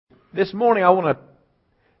This morning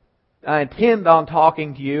I intend on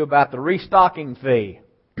talking to you about the restocking fee.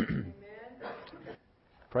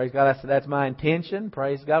 Praise God, that's my intention.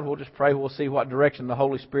 Praise God. We'll just pray. We'll see what direction the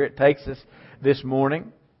Holy Spirit takes us this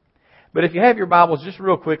morning. But if you have your Bibles, just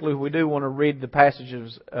real quickly, we do want to read the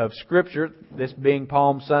passages of Scripture, this being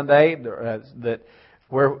Palm Sunday,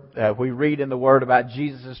 where we read in the Word about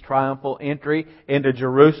Jesus' triumphal entry into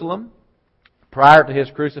Jerusalem prior to His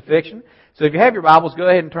crucifixion. So if you have your Bibles, go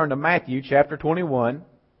ahead and turn to Matthew chapter 21.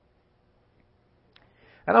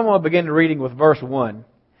 And I'm going to begin reading with verse 1.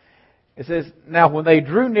 It says, "Now when they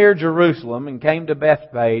drew near Jerusalem and came to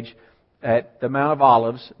Bethphage at the Mount of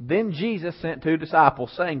Olives, then Jesus sent 2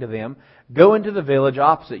 disciples, saying to them, 'Go into the village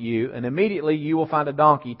opposite you, and immediately you will find a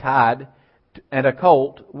donkey tied and a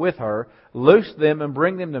colt with her. Loose them and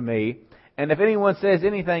bring them to me. And if anyone says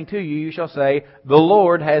anything to you, you shall say, The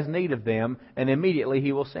Lord has need of them, and immediately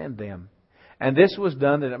He will send them.' And this was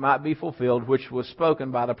done that it might be fulfilled, which was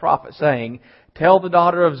spoken by the prophet, saying, 'Tell the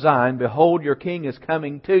daughter of Zion, behold, your king is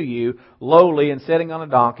coming to you, lowly and sitting on a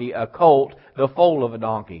donkey, a colt, the foal of a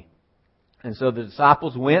donkey.' And so the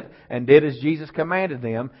disciples went and did as Jesus commanded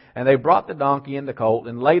them, and they brought the donkey and the colt,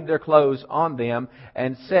 and laid their clothes on them,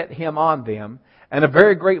 and set him on them. And a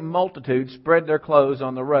very great multitude spread their clothes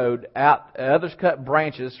on the road. Others cut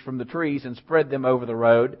branches from the trees and spread them over the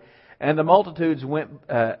road. And the multitudes went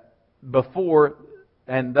before,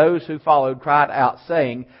 and those who followed cried out,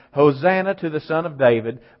 saying, Hosanna to the Son of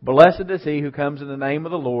David. Blessed is He who comes in the name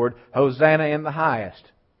of the Lord. Hosanna in the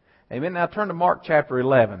highest." Amen. Now turn to Mark chapter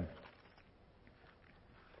 11.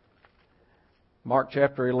 Mark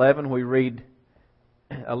chapter 11, we read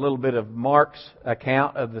a little bit of Mark's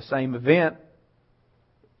account of the same event.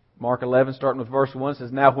 Mark 11, starting with verse 1,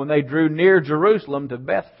 says, "Now when they drew near Jerusalem to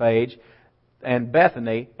Bethphage and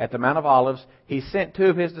Bethany at the Mount of Olives, He sent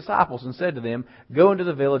 2 of His disciples and said to them, 'Go into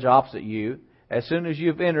the village opposite you. As soon as you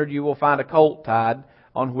have entered, you will find a colt tied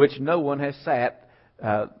on which no one has sat.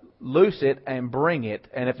 Loose it and bring it.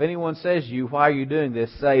 And if anyone says to you, Why are you doing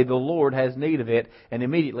this? Say, The Lord has need of it, and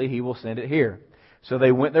immediately He will send it here.' So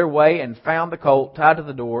they went their way and found the colt tied to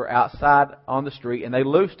the door outside on the street, and they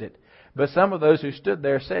loosed it. But some of those who stood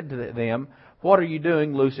there said to them, 'What are you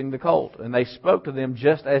doing loosing the colt?' And they spoke to them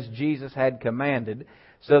just as Jesus had commanded.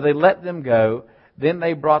 So they let them go. Then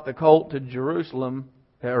they brought the colt to Jerusalem,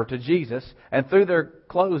 or to Jesus, and threw their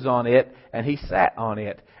clothes on it, and He sat on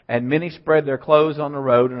it. And many spread their clothes on the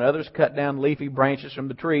road, and others cut down leafy branches from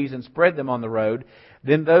the trees and spread them on the road.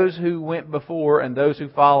 Then those who went before and those who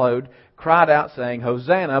followed cried out, saying,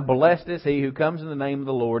 Hosanna, blessed is He who comes in the name of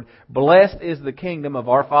the Lord. Blessed is the kingdom of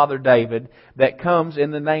our father David that comes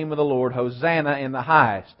in the name of the Lord. Hosanna in the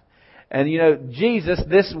highest." And you know, Jesus,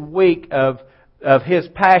 this week of His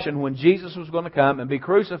passion, when Jesus was going to come and be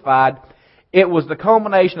crucified, it was the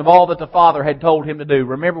culmination of all that the Father had told Him to do.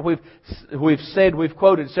 Remember, we've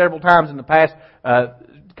quoted several times in the past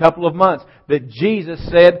couple of months that Jesus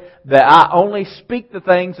said that I only speak the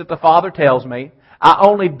things that the Father tells me. I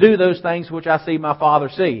only do those things which I see my Father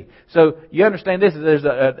see. So you understand this, there's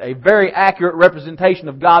a very accurate representation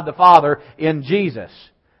of God the Father in Jesus.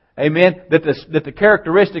 Amen? That the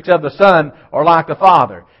characteristics of the Son are like the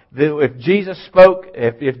Father. If Jesus spoke,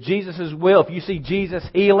 if Jesus' will, if you see Jesus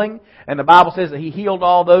healing, and the Bible says that He healed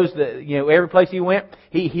all those that, every place He went,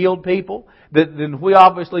 He healed people, then we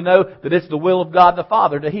obviously know that it's the will of God the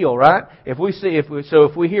Father to heal, right? If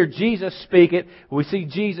we hear Jesus speak it, we see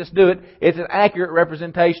Jesus do it, it's an accurate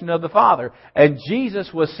representation of the Father. And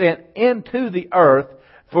Jesus was sent into the earth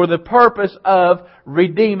for the purpose of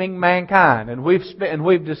redeeming mankind. And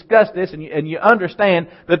we've discussed this, and you understand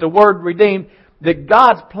that the word redeemed, that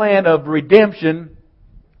God's plan of redemption,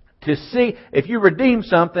 to see if you redeem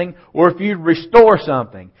something or if you restore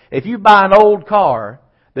something. If you buy an old car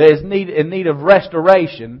that is in need of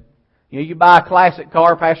restoration, you buy a classic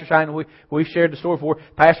car. Pastor Cheyenne, we've shared the story before.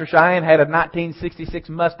 Pastor Cheyenne had a 1966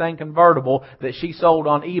 Mustang convertible that she sold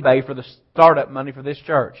on eBay for the startup money for this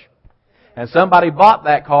church. And somebody bought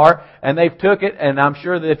that car, and they've took it, and I'm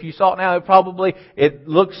sure that if you saw it now, it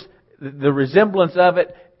looks, the resemblance of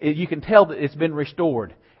it, you can tell that it's been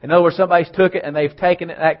restored. In other words, somebody's took it and they've taken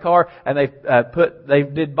that car and they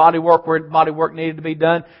did body work where body work needed to be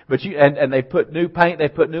done, and they've put new paint,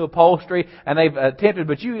 they've put new upholstery, and they've attempted.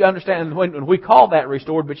 But you understand, when we call that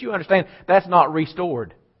restored, but you understand that's not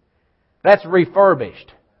restored. That's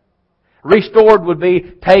refurbished. Restored would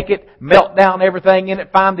be take it, melt down everything in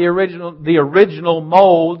it, find the original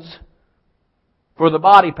molds for the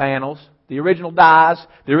body panels, the original dies,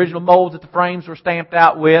 the original molds that the frames were stamped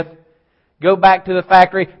out with. Go back to the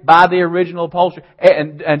factory, buy the original upholstery,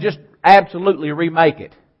 and just absolutely remake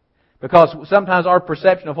it. Because sometimes our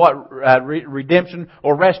perception of what redemption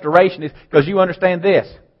or restoration is, because you understand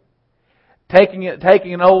this. Taking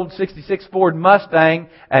an old 66 Ford Mustang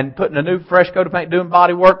and putting a new fresh coat of paint, doing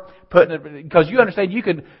body work, because you understand you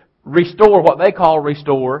can restore what they call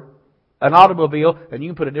restore an automobile, and you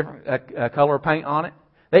can put a different color of paint on it.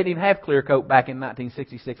 They didn't even have clear coat back in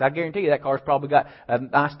 1966. I guarantee you that car's probably got a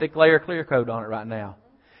nice thick layer of clear coat on it right now.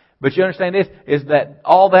 But you understand this, is that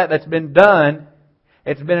all that's been done,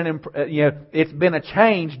 it's been a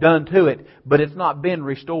change done to it, but it's not been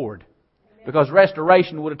restored. Because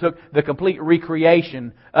restoration would have took the complete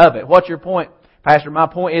recreation of it. What's your point, Pastor? My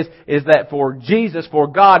point is that for Jesus, for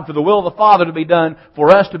God, for the will of the Father to be done, for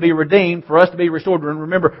us to be redeemed, for us to be restored. And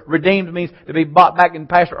remember, redeemed means to be bought back. In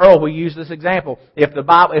Pastor Earl, we use this example. If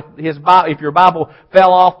your Bible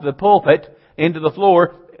fell off the pulpit into the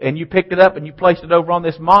floor, and you picked it up and you placed it over on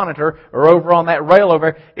this monitor or over on that rail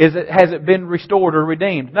over, has it been restored or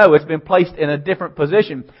redeemed? No, it's been placed in a different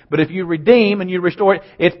position. But if you redeem and you restore it,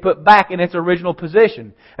 it's put back in its original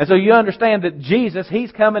position. And so you understand that Jesus,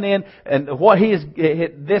 He's coming in, and what He is,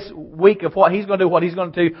 this week of what He's going to do, what He's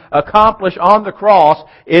going to accomplish on the cross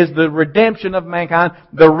is the redemption of mankind,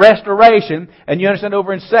 the restoration. And you understand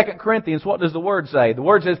over in 2 Corinthians, what does the Word say? The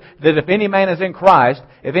Word says that if any man is in Christ,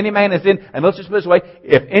 and let's just put it this way,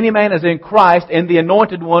 if any man is in Christ, in the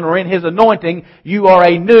Anointed One, or in His anointing, you are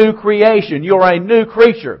a new creation. You are a new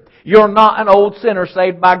creature. You're not an old sinner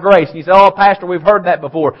saved by grace. And you say, oh, Pastor, we've heard that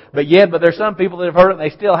before. But there's some people that have heard it and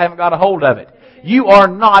they still haven't got a hold of it. You are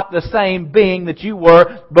not the same being that you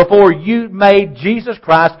were before you made Jesus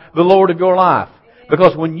Christ the Lord of your life.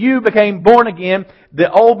 Because when you became born again, the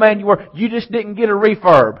old man you just didn't get a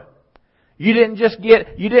refurb. You didn't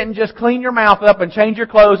just clean your mouth up and change your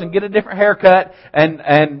clothes and get a different haircut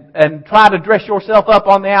and try to dress yourself up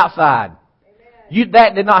on the outside.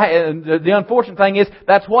 That did not. The unfortunate thing is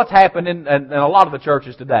that's what's happened in a lot of the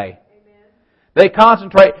churches today. They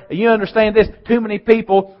concentrate. You understand this? Too many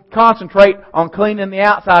people concentrate on cleaning the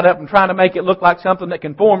outside up and trying to make it look like something that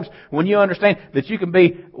conforms. When you understand that you can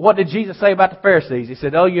be. What did Jesus say about the Pharisees? He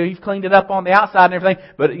said, "Oh, you've cleaned it up on the outside and everything,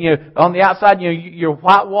 but on the outside, you're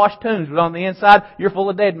whitewashed tombs, but on the inside, you're full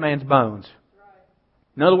of dead man's bones."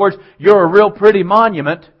 In other words, you're a real pretty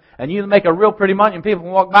monument. And you make a real pretty monument, people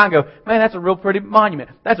can walk by and go, man, that's a real pretty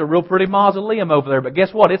monument. That's a real pretty mausoleum over there. But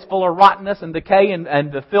guess what? It's full of rottenness and decay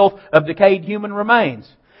and the filth of decayed human remains.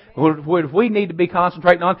 What we need to be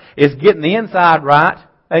concentrating on is getting the inside right.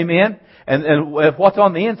 Amen. And if what's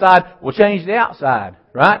on the inside will change the outside.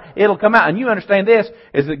 Right? It'll come out. And you understand this,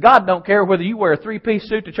 is that God don't care whether you wear a 3-piece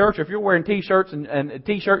suit to church or if you're wearing t-shirts and a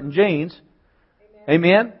t-shirt and jeans.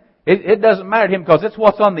 Amen. It doesn't matter to Him because it's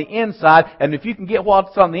what's on the inside. And if you can get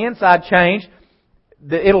what's on the inside changed,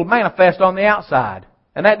 it'll manifest on the outside.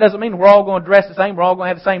 And that doesn't mean we're all going to dress the same. We're all going to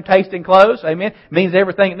have the same taste in clothes. Amen. It means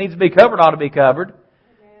everything that needs to be covered ought to be covered.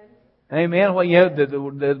 Amen. Well,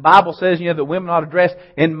 the Bible says, that women ought to dress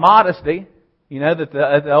in modesty. That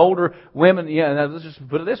the older women, let's just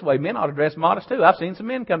put it this way, men ought to dress modest too. I've seen some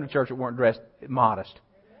men come to church that weren't dressed modest.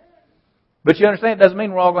 But you understand, it doesn't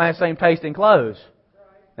mean we're all going to have the same taste in clothes.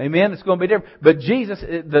 Amen. It's going to be different. But Jesus,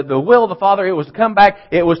 the will of the Father, it was to come back.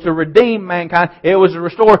 It was to redeem mankind. It was to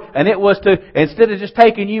restore. And it was to, instead of just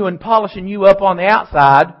taking you and polishing you up on the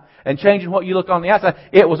outside and changing what you look on the outside,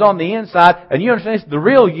 it was on the inside. And you understand, the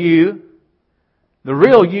real you's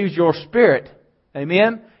your spirit.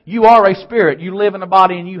 Amen. You are a spirit. You live in a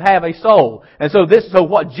body and you have a soul. And so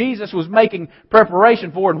what Jesus was making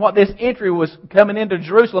preparation for and what this entry was coming into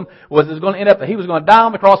Jerusalem was going to end up that He was going to die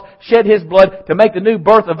on the cross, shed His blood to make the new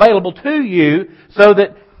birth available to you so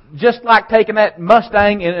that just like taking that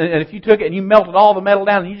Mustang and if you took it and you melted all the metal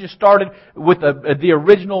down and you just started with the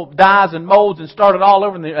original dies and molds and started all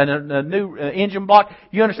over in a new engine block,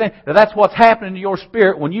 you understand that that's what's happening to your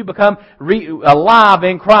spirit when you become alive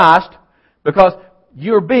in Christ because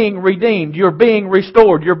you're being redeemed. You're being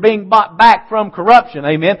restored. You're being bought back from corruption.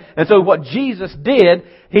 Amen. And so what Jesus did,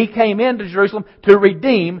 He came into Jerusalem to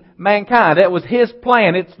redeem mankind. That was His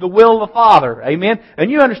plan. It's the will of the Father. Amen. And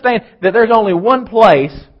you understand that there's only one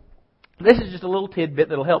place. This is just a little tidbit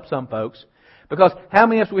that'll help some folks. Because how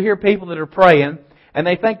many of us we hear people that are praying and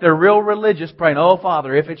they think they're real religious praying, oh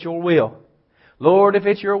Father, if it's your will. Lord, if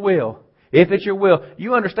it's your will. If it's your will.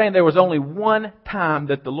 You understand there was only one time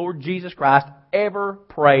that the Lord Jesus Christ ever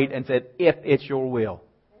prayed and said, if it's your will.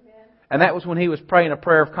 Amen. And that was when He was praying a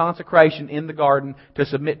prayer of consecration in the garden to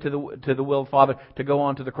submit to the will of the Father to go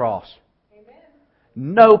on to the cross. Amen.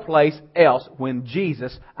 No place else when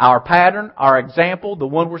Jesus, our pattern, our example, the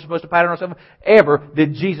one we're supposed to pattern ourselves, ever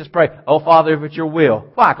did Jesus pray, oh Father, if it's your will.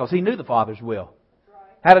 Why? Because He knew the Father's will. Right.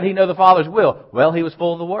 How did He know the Father's will? Well, He was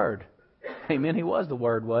full of the Word. Amen. He was the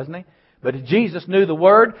Word, wasn't He? But Jesus knew the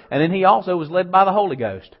Word, and then He also was led by the Holy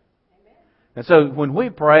Ghost. And so when we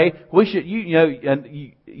pray, we should, you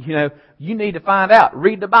need to find out.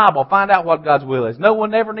 Read the Bible. Find out what God's will is. No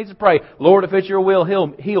one ever needs to pray, Lord, if it's your will,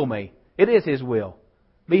 heal me. It is His will.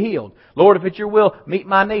 Be healed. Lord, if it's your will, meet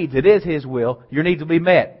my needs. It is His will. Your needs will be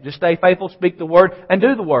met. Just stay faithful, speak the Word, and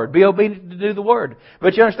do the Word. Be obedient to do the Word.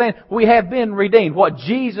 But you understand, we have been redeemed. What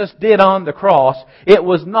Jesus did on the cross, it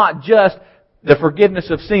was not just the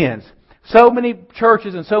forgiveness of sins. So many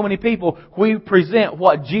churches and so many people, we present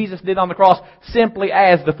what Jesus did on the cross simply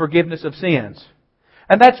as the forgiveness of sins.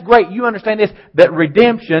 And that's great. You understand this, that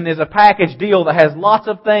redemption is a package deal that has lots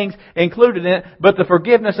of things included in it, but the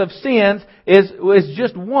forgiveness of sins is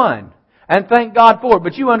just one. And thank God for it.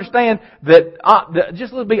 But you understand that,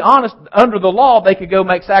 just to be honest, under the law, they could go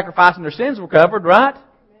make sacrifice and their sins were covered, right?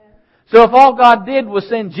 So if all God did was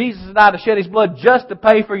send Jesus to die to shed His blood just to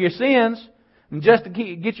pay for your sins, and just to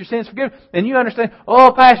get your sins forgiven, and you understand,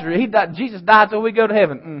 oh, Pastor, Jesus died so we go to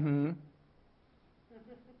heaven.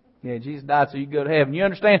 Yeah, Jesus died so you go to heaven. You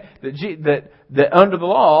understand that under the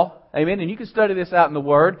law, amen, and you can study this out in the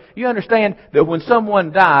Word, you understand that when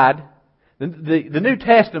someone died, the New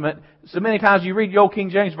Testament, so many times you read the Old King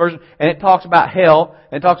James Version, and it talks about hell,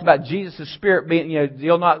 and it talks about Jesus' Spirit being,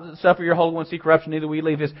 you'll not suffer your Holy One to see corruption, neither will you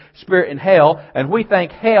leave His Spirit in hell. And we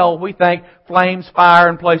think hell, we think flames, fire,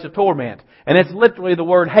 and place of torment. And it's literally the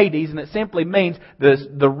word Hades, and it simply means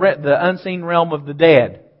the unseen realm of the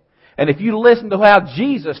dead. And if you listen to how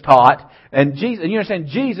Jesus taught, and you understand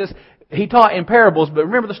Jesus, He taught in parables, but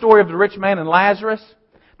remember the story of the rich man and Lazarus?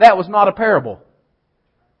 That was not a parable.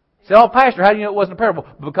 Say, oh, Pastor, how do you know it wasn't a parable?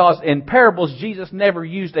 Because in parables, Jesus never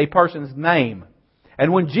used a person's name.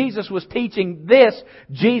 And when Jesus was teaching this,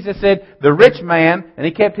 Jesus said, the rich man, and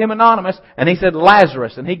He kept him anonymous, and He said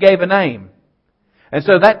Lazarus, and He gave a name. And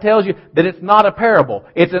so that tells you that it's not a parable.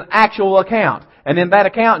 It's an actual account. And in that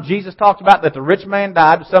account, Jesus talks about that the rich man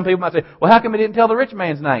died. Some people might say, well, how come He didn't tell the rich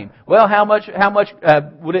man's name? Well, how much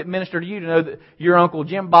would it minister to you to know that your Uncle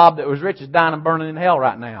Jim Bob that was rich is dying and burning in hell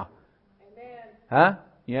right now? Amen. Huh?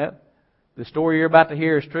 Yeah. The story you're about to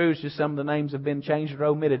hear is true. It's just some of the names have been changed or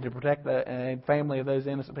omitted to protect the family of those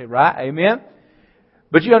innocent people. Right? Amen?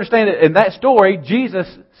 But you understand that in that story, Jesus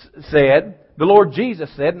said, the Lord Jesus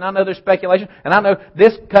said, and I know there's speculation, and I know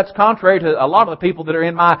this cuts contrary to a lot of the people that are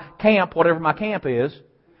in my camp, whatever my camp is,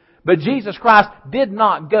 but Jesus Christ did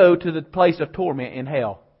not go to the place of torment in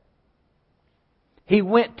hell. He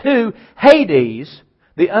went to Hades,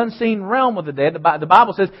 the unseen realm of the dead. The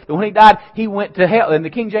Bible says that when He died, He went to hell. And the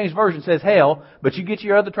King James Version says hell, but you get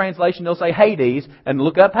your other translation, they'll say Hades, and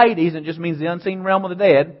look up Hades, and it just means the unseen realm of the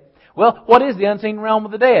dead. Well, what is the unseen realm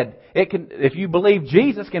of the dead? If you believe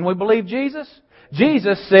Jesus, can we believe Jesus?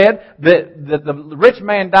 Jesus said that the rich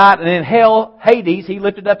man died, and in hell, Hades, He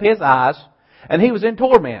lifted up His eyes, and He was in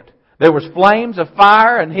torment. There was flames of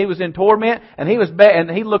fire, and He was in torment, and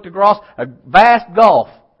He looked across a vast gulf,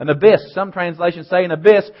 an abyss. Some translations say an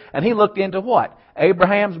abyss, and He looked into what?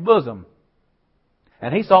 Abraham's bosom.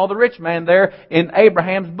 And He saw the rich man there in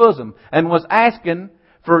Abraham's bosom, and was asking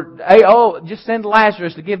just send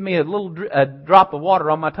Lazarus to give me a drop of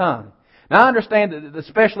water on my tongue. Now I understand that,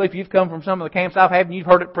 especially if you've come from some of the camps I've had and you've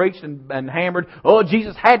heard it preached and hammered, oh,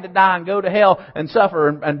 Jesus had to die and go to hell and suffer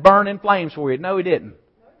and burn in flames for you. No, He didn't.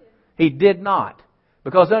 He did not.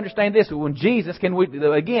 Because understand this, when Jesus, can we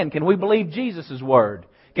believe Jesus' word?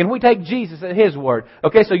 Can we take Jesus at His word?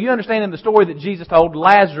 Okay, so you understand in the story that Jesus told,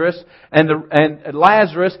 Lazarus and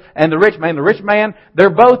the rich man,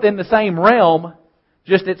 they're both in the same realm,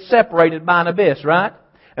 just it's separated by an abyss, right?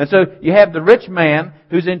 And so you have the rich man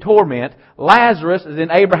who's in torment. Lazarus is in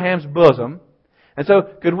Abraham's bosom. And so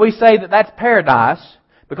could we say that that's paradise?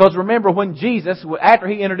 Because remember when Jesus, after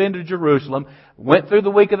He entered into Jerusalem, went through the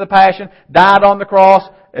week of the Passion, died on the cross,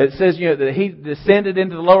 it says that He descended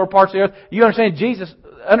into the lower parts of the earth. You understand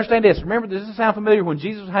understand this. Remember, does this sound familiar? When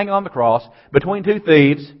Jesus was hanging on the cross between two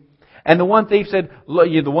thieves, and the one thief said,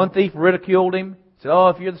 the one thief ridiculed Him. Said, oh,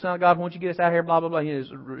 if you're the Son of God, won't you get us out of here, blah, blah, blah. He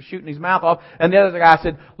was shooting his mouth off. And the other guy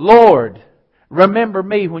said, Lord, remember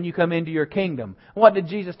me when you come into your kingdom. What did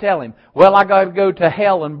Jesus tell him? Well, I got to go to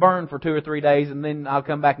hell and burn for 2 or 3 days, and then I'll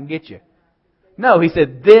come back and get you. No, He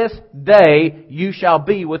said, this day you shall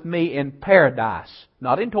be with me in paradise.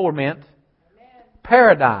 Not in torment.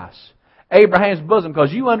 Paradise. Abraham's bosom,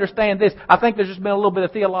 because you understand this. I think there's just been a little bit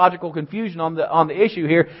of theological confusion on the issue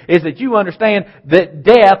here, is that you understand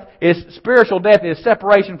that spiritual death is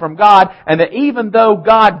separation from God, and that even though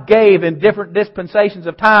God gave in different dispensations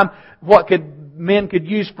of time what could men could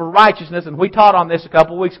use for righteousness, and we taught on this a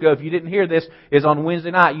couple of weeks ago. If you didn't hear this, it's on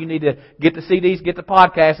Wednesday night. You need to get the CDs, get the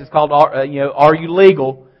podcast. It's called, Are You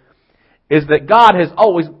Legal? Is that God has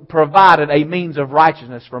always provided a means of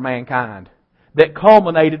righteousness for mankind that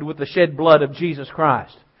culminated with the shed blood of Jesus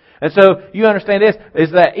Christ. And so you understand this,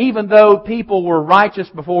 is that even though people were righteous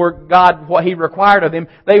before God, what He required of them,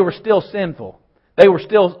 they were still sinful. They were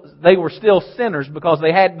still sinners because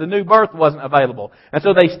the new birth wasn't available. And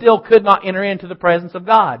so they still could not enter into the presence of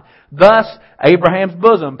God. Thus, Abraham's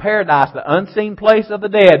bosom, paradise, the unseen place of the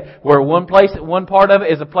dead, where one part of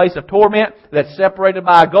it is a place of torment that's separated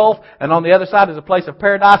by a gulf, and on the other side is a place of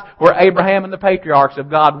paradise where Abraham and the patriarchs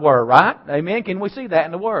of God were, right? Amen? Can we see that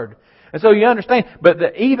in the Word? And so you understand,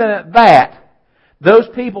 but even at that, those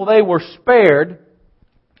people, they were spared.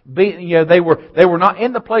 They were not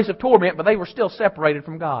in the place of torment, but they were still separated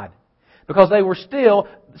from God because they were still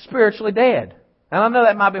spiritually dead. And I know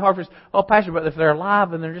that might be hard for us. Oh, Pastor, but if they're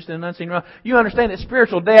alive and they're just in an unseen realm, you understand that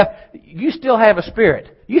spiritual death, you still have a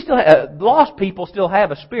spirit. Lost people still have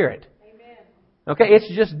a spirit. Okay,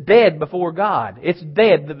 it's just dead before God. It's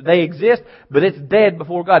dead. They exist, but it's dead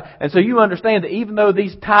before God. And so you understand that even though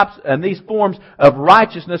these types and these forms of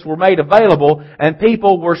righteousness were made available, and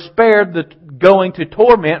people were spared the going to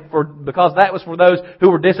torment because that was for those who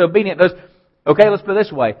were disobedient. Okay, let's put it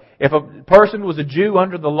this way. If a person was a Jew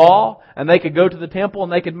under the law, and they could go to the temple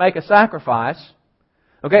and they could make a sacrifice,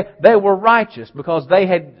 okay, they were righteous because they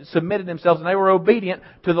had submitted themselves and they were obedient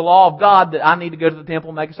to the law of God that I need to go to the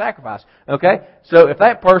temple and make a sacrifice. Okay? So if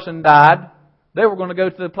that person died, they were going to go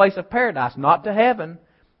to the place of paradise, not to heaven,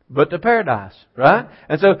 but to paradise, right?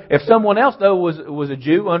 And so if someone else though was a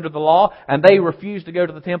Jew under the law and they refused to go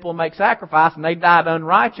to the temple and make sacrifice and they died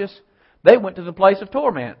unrighteous, they went to the place of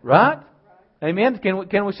torment, right? Amen?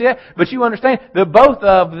 Can we see that? But you understand that both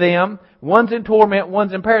of them, one's in torment,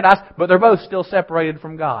 one's in paradise, but they're both still separated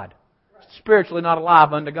from God. Spiritually not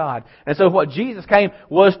alive unto God. And so what Jesus came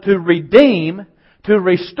was to redeem, to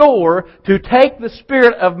restore, to take the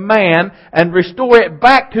spirit of man and restore it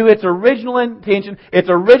back to its original intention, its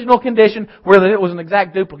original condition, where it was an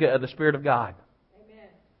exact duplicate of the Spirit of God.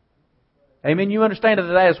 Amen. You understand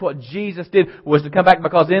that is what Jesus did, was to come back,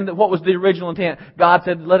 because what was the original intent? God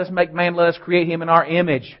said, let us make man, let us create him in our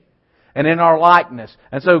image and in our likeness.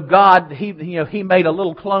 And so God, He made a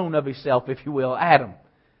little clone of Himself, if you will, Adam.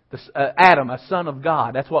 Adam, a son of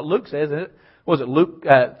God. That's what Luke says, isn't it? Was it Luke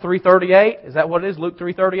 3:38? Is that what it is? Luke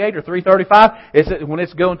 3:38 or 3:35? It's when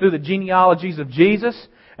it's going through the genealogies of Jesus,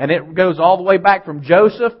 and it goes all the way back from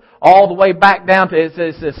Joseph, all the way back down to, it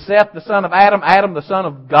says Seth, the son of Adam, Adam, the son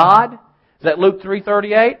of God. Is that Luke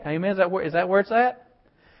 3:38? Amen. Is that where it's at?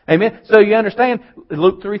 Amen. So you understand,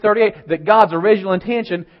 Luke 3:38, that God's original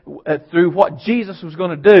intention through what Jesus was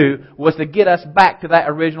going to do was to get us back to that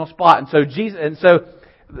original spot. And so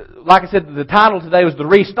like I said, the title today was the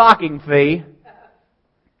Restocking Fee.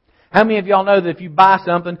 How many of y'all know that if you buy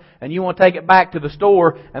something and you want to take it back to the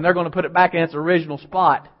store and they're going to put it back in its original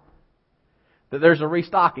spot, that there's a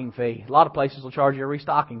restocking fee? A lot of places will charge you a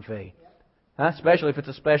restocking fee. Especially if it's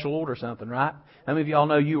a special order or something, right? How many of y'all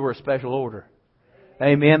know you were a special order?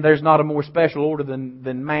 Amen. There's not a more special order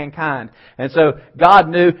than mankind. And so God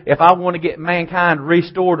knew, if I want to get mankind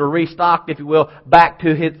restored or restocked, if you will, back to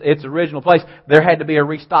its original place, there had to be a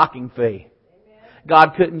restocking fee.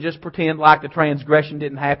 God couldn't just pretend like the transgression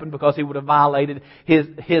didn't happen, because He would have violated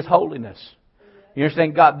His holiness. You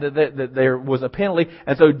understand, God, that there was a penalty.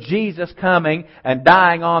 And so Jesus coming and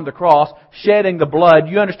dying on the cross, shedding the blood,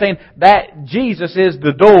 you understand that Jesus is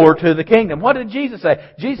the door to the kingdom. What did Jesus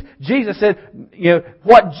say? Jesus said,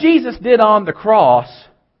 what Jesus did on the cross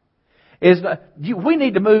is, we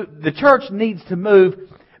need to move, the church needs to move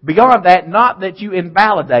beyond that, not that you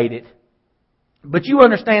invalidate it, but you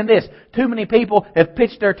understand this. Too many people have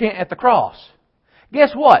pitched their tent at the cross.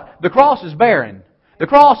 Guess what? The cross is barren. The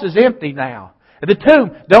cross is empty now. The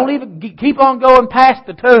tomb, don't even keep on going past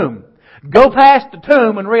the tomb. Go past the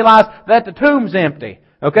tomb and realize that the tomb's empty.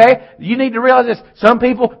 Okay? You need to realize this. Some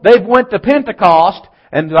people, they've went to Pentecost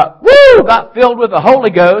and got filled with the Holy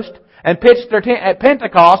Ghost and pitched their tent at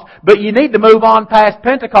Pentecost, but you need to move on past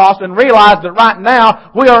Pentecost and realize that right now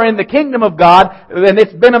we are in the kingdom of God, and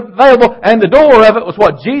it's been available, and the door of it was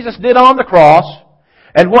what Jesus did on the cross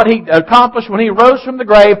and what He accomplished when He rose from the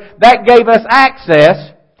grave. That gave us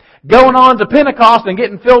access. Going on to Pentecost and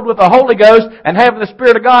getting filled with the Holy Ghost and having the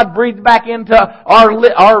Spirit of God breathed back into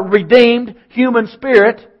our redeemed human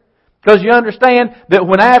spirit. Because you understand that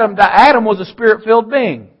when Adam died, Adam was a Spirit-filled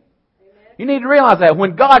being. You need to realize that.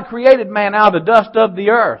 When God created man out of the dust of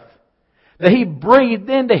the earth, that He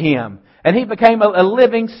breathed into him And He became a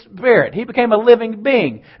living spirit. He became a living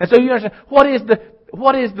being. And so you understand, what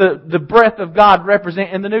is the breath of God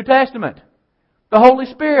represent in the New Testament? The Holy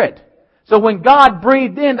Spirit. So when God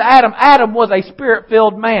breathed into Adam, Adam was a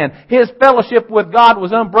Spirit-filled man. His fellowship with God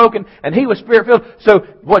was unbroken, and he was Spirit-filled. So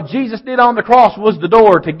what Jesus did on the cross was the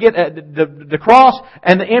door to get the cross,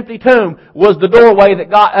 and the empty tomb was the doorway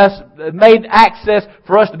that got us, made access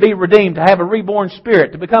for us to be redeemed, to have a reborn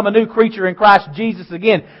spirit, to become a new creature in Christ Jesus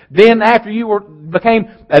again. Then after you became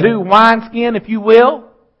a new wineskin, if you will,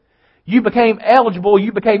 you became eligible,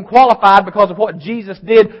 you became qualified because of what Jesus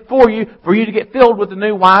did for you to get filled with the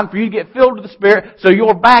new wine, for you to get filled with the Spirit. So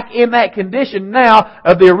you're back in that condition now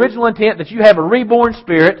of the original intent that you have a reborn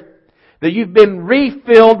spirit, that you've been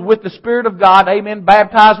refilled with the Spirit of God, amen,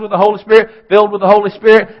 baptized with the Holy Spirit, filled with the Holy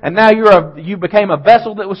Spirit, and now you became a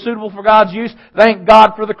vessel that was suitable for God's use. Thank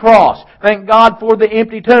God for the cross. Thank God for the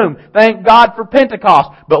empty tomb. Thank God for Pentecost.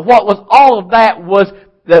 But what was all of that was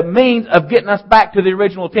the means of getting us back to the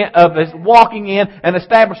original intent of us walking in and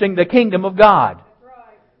establishing the kingdom of God.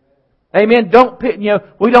 Amen.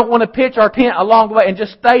 We don't want to pitch our tent along the way and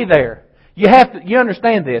just stay there. You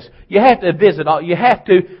understand this. You have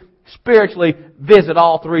to spiritually visit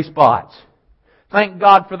all three spots. Thank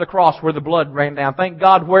God for the cross where the blood ran down. Thank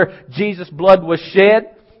God where Jesus' blood was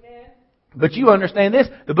shed. But you understand this,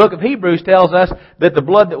 the book of Hebrews tells us that the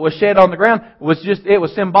blood that was shed on the ground was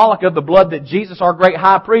symbolic of the blood that Jesus, our great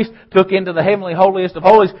high priest, took into the heavenly holiest of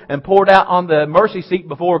holies and poured out on the mercy seat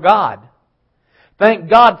before God. Thank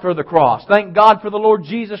God for the cross. Thank God for the Lord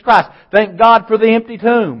Jesus Christ. Thank God for the empty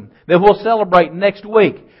tomb that we'll celebrate next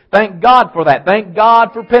week. Thank God for that. Thank God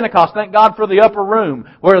for Pentecost. Thank God for the upper room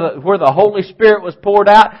where the Holy Spirit was poured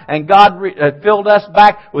out and God filled us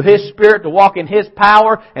back with His Spirit to walk in His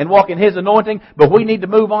power and walk in His anointing. But we need to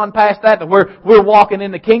move on past that, we're walking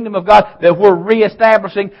in the kingdom of God, that we're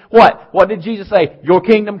reestablishing what? What did Jesus say? Your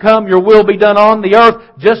kingdom come, your will be done on the earth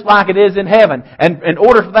just like it is in heaven. And in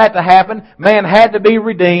order for that to happen, man had to be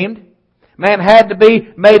redeemed. Man had to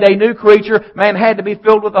be made a new creature. Man had to be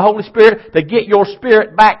filled with the Holy Spirit to get your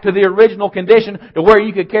spirit back to the original condition to where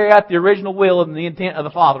you could carry out the original will and the intent of the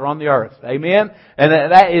Father on the earth. Amen? And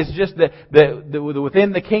that is just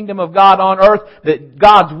within the kingdom of God on earth, that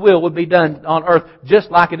God's will would be done on earth just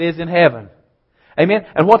like it is in heaven. Amen?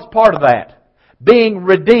 And what's part of that? Being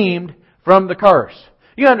redeemed from the curse.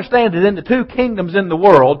 You understand that in the two kingdoms in the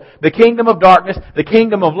world, the kingdom of darkness, the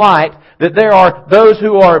kingdom of light, that there are those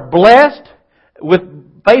who are blessed with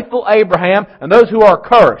faithful Abraham and those who are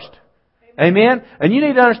cursed. Amen? And you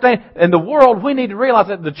need to understand, in the world, we need to realize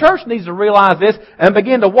that the church needs to realize this and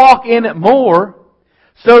begin to walk in it more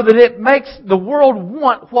so that it makes the world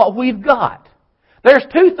want what we've got. There's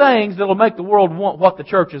two things that will make the world want what the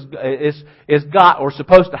church is got or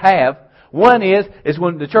supposed to have. One is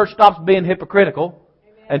when the church stops being hypocritical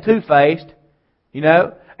and two-faced,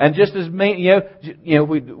 and just as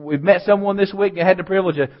we've met someone this week. I had the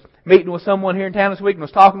privilege of meeting with someone here in town this week and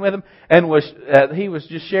was talking with him, and he was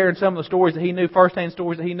just sharing some of the stories that he knew, first-hand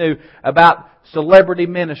stories that he knew about celebrity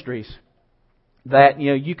ministries. That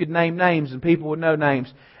you could name names and people would know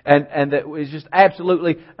names, and that was just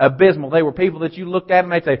absolutely abysmal. They were people that you looked at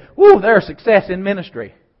and they'd say, "Woo, they're a success in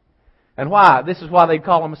ministry." And why? This is why they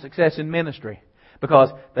call them a success in ministry.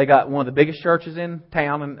 Because they got one of the biggest churches in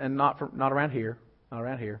town, and not around here,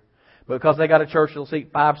 but because they got a church that'll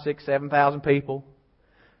seat 5, 6, 7,000 people.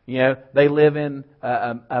 They live in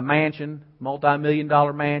a mansion,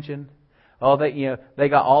 multi-million-dollar mansion. Oh, they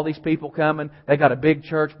got all these people coming. They got a big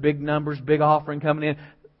church, big numbers, big offering coming in.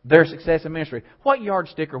 Their success in ministry. What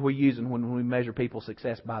yardstick are we using when we measure people's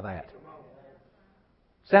success by that?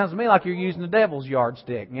 Sounds to me like you're using the devil's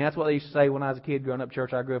yardstick. That's what they used to say when I was a kid growing up in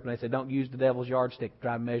church I grew up, and they said, don't use the devil's yardstick to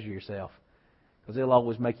try and measure yourself. Because it'll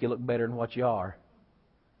always make you look better than what you are.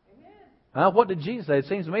 What did Jesus say? It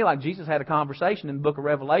seems to me like Jesus had a conversation in the book of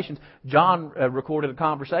Revelations. John recorded a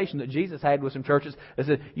conversation that Jesus had with some churches that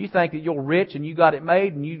said, you think that you're rich and you got it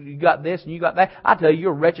made and you got this and you got that. I tell you,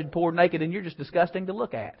 you're wretched, poor, naked, and you're just disgusting to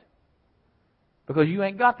look at. Because you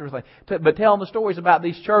ain't got everything. But tell them the stories about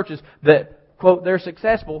these churches that, quote, they're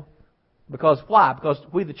successful. Because why? Because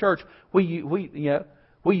we, the church, we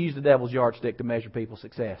use the devil's yardstick to measure people's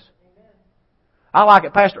success. I like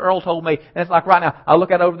it. Pastor Earl told me, and it's like right now, I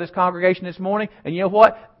look out over this congregation this morning, and you know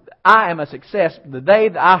what? I am a success. The day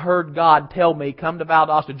that I heard God tell me, come to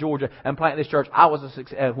Valdosta, Georgia, and plant this church, I was a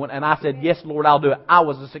success. And I said, yes, Lord, I'll do it. I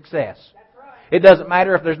was a success. It doesn't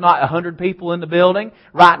matter if there's not 100 people in the building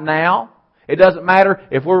right now. It doesn't matter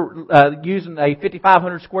if we're using a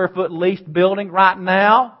 5,500 square foot leased building right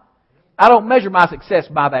now. I don't measure my success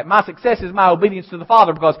by that. My success is my obedience to the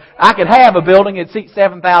Father, because I could have a building that seats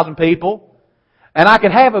 7,000 people. And I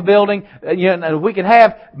could have a building, we could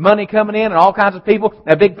have money coming in and all kinds of people,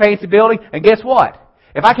 a big fancy building, and guess what?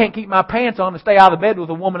 If I can't keep my pants on and stay out of bed with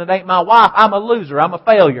a woman that ain't my wife, I'm a loser. I'm a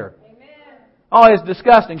failure. Oh, it's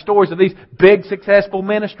disgusting stories of these big successful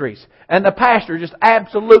ministries. And the pastor just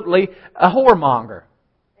absolutely a whoremonger.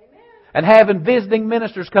 And having visiting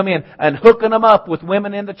ministers come in and hooking them up with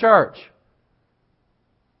women in the church.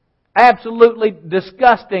 Absolutely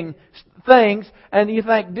disgusting things, and you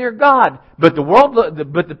think, dear God, but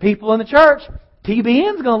the people in the church,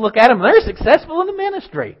 TBN's going to look at them, they're successful in the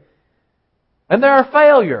ministry. And they're a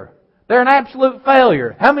failure. They're an absolute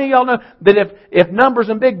failure. How many of y'all know that if numbers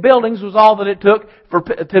and big buildings was all that it took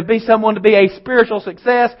to be someone to be a spiritual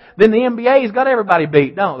success, then the NBA's got everybody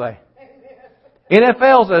beat, don't they?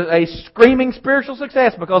 NFL's a screaming spiritual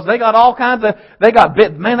success because they got all kinds of, they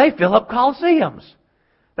fill up coliseums.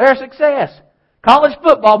 They're a success. College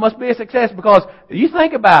football must be a success because, you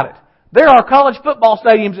think about it, there are college football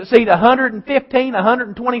stadiums that seat 115,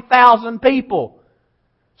 120,000 people.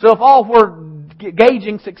 So if all we're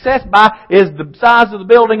gauging success by is the size of the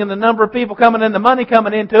building and the number of people coming in, the money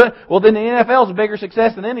coming into it, well then the NFL's a bigger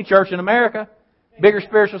success than any church in America. Bigger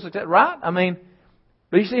spiritual success, right? I mean,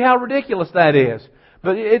 but you see how ridiculous that is.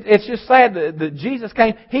 But it's just sad that Jesus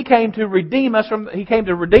came. He came to redeem us from. He came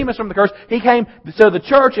to redeem us from the curse. He came so the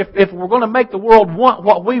church. If we're going to make the world want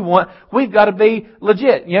what we want, we've got to be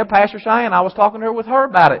legit. You know, Pastor Cheyenne, I was talking to her with her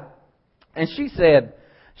about it, and she said,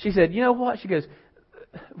 you know what? She goes,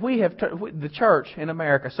 the church in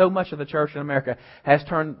America. So much of the church in America has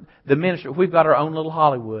turned the ministry. We've got our own little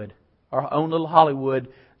Hollywood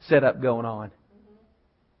setup going on.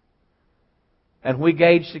 And we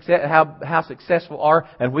gauge success, how successful are,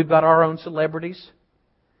 and we've got our own celebrities,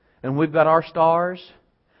 and we've got our stars,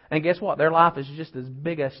 and guess what? Their life is just as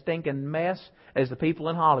big a stinking mess as the people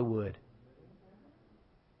in Hollywood.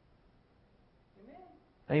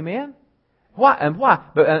 Amen? Why? And why?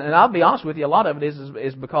 And I'll be honest with you, a lot of it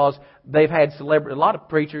is because they've had a lot of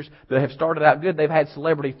preachers that have started out good, they've had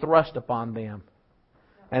celebrity thrust upon them.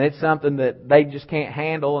 And it's something that they just can't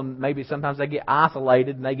handle, and maybe sometimes they get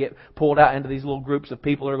isolated and they get pulled out into these little groups of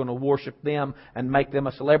people who are going to worship them and make them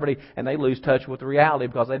a celebrity, and they lose touch with the reality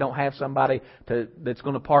because they don't have somebody that's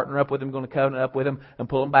going to partner up with them, going to covenant up with them, and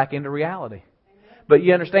pull them back into reality. Amen. But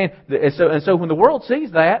you understand, so when the world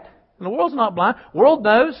sees that, and the world's not blind, the world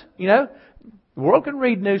knows, the world can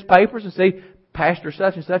read newspapers and see pastor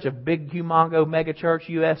such and such, a big humongo mega church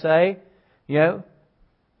USA,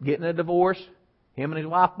 getting a divorce. Him and his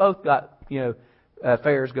wife both got,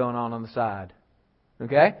 affairs going on the side.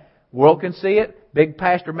 Okay? World can see it. Big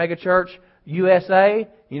pastor mega church USA.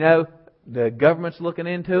 The government's looking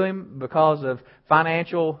into him because of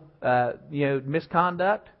financial,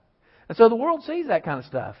 misconduct. And so the world sees that kind of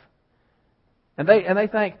stuff. And they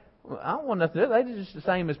think, well, I don't want nothing to do. They're just the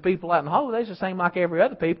same as people out in Hollywood. They're just the same like every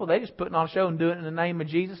other people. They're just putting on a show and doing it in the name of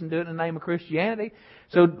Jesus and doing it in the name of Christianity.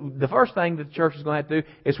 So the first thing that the church is going to have to do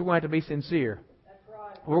is we're going to have to be sincere.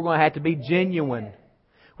 We're going to have to be genuine.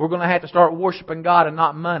 We're going to have to start worshiping God and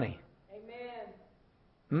not money.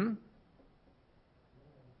 Amen. Amen.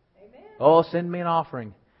 Oh, send me an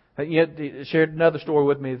offering. You shared another story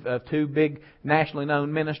with me of two big nationally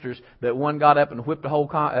known ministers that one got up and whipped a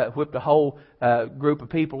whole group of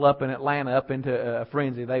people up in Atlanta up into a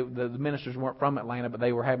frenzy. The ministers weren't from Atlanta, but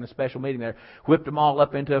they were having a special meeting there. Whipped them all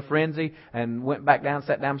up into a frenzy and went back down,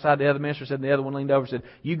 sat down beside the other minister. Said, and the other one leaned over and said,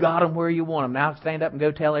 "You got them where you want them. Now stand up and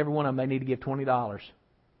go tell every one of them they need to give $20."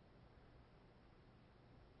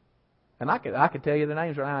 And I could tell you the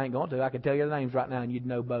names right now. I ain't going to. I could tell you the names right now, and you'd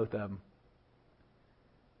know both of them.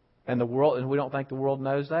 And we don't think the world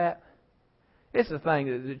knows that. It's the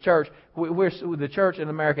thing. The church, the church in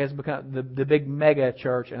America has become the big mega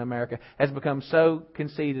church in America has become so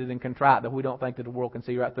conceited and contrite that we don't think that the world can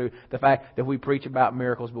see right through the fact that we preach about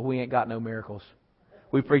miracles, but we ain't got no miracles.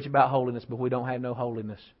 We preach about holiness, but we don't have no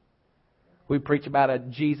holiness. We preach about a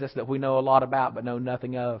Jesus that we know a lot about, but know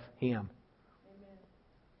nothing of Him.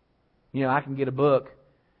 I can get a book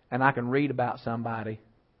and I can read about somebody.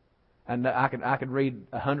 And I could read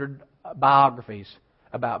 100 biographies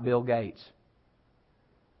about Bill Gates.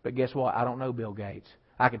 But guess what? I don't know Bill Gates.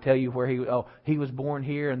 I can tell you where he was born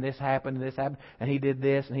here, and this happened, and he did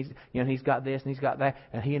this, and he's got this, and he's got that,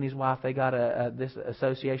 and he and his wife, they got this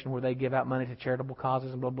association where they give out money to charitable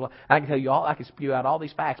causes and blah blah. I can tell you all, I can spew out all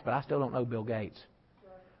these facts, but I still don't know Bill Gates.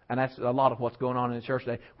 And that's a lot of what's going on in the church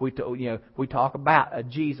today. We talk about a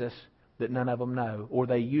Jesus that none of them know, or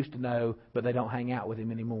they used to know, but they don't hang out with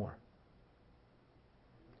Him anymore.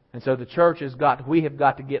 And so the church we have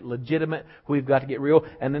got to get legitimate. We've got to get real.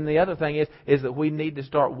 And then the other thing is that we need to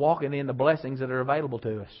start walking in the blessings that are available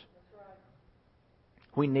to us.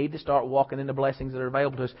 We need to start walking in the blessings that are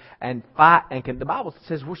available to us and fight. The Bible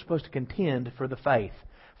says we're supposed to contend for the faith.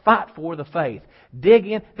 Fight for the faith. Dig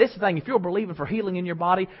in. This is the thing. If you're believing for healing in your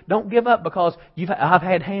body, don't give up because I've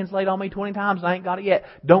had hands laid on me 20 times and I ain't got it yet.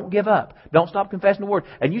 Don't give up. Don't stop confessing the Word.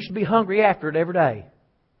 And you should be hungry after it every day.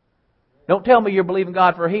 Don't tell me you're believing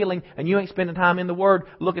God for healing and you ain't spending time in the Word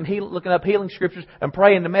looking up healing scriptures and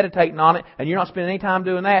praying and meditating on it, and you're not spending any time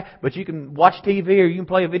doing that, but you can watch TV or you can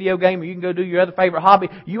play a video game or you can go do your other favorite hobby.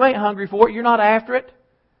 You ain't hungry for it. You're not after it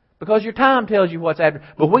because your time tells you what's after it.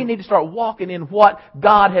 But we need to start walking in what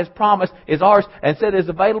God has promised is ours and said is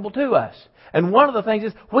available to us. And one of the things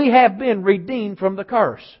is we have been redeemed from the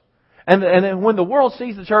curse. And then when the world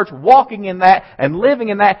sees the church walking in that and living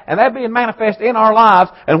in that and that being manifest in our lives,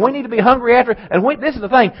 and we need to be hungry after it. And this is the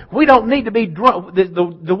thing, we don't need to be drunk.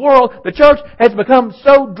 The world, the church has become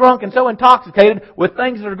so drunk and so intoxicated with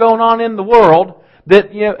things that are going on in the world that,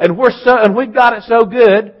 and we've got it so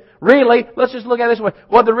good. Really, let's just look at it this way.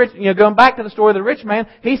 Well, going back to the story of the rich man,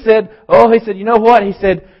 he said, you know what? He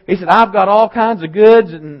said, I've got all kinds of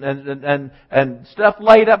goods and stuff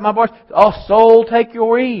laid up my barns. Oh, soul, take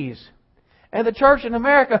your ease. And the church in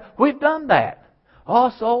America, we've done that.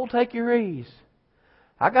 Oh, soul, take your ease.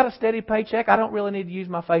 I got a steady paycheck. I don't really need to use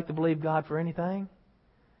my faith to believe God for anything.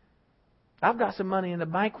 I've got some money in the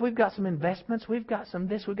bank. We've got some investments. We've got some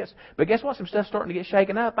this. But guess what? Some stuff's starting to get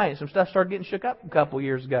shaken up, ain't it? Some stuff started getting shook up a couple of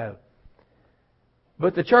years ago.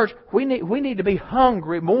 But the church, we need to be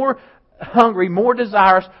hungry, more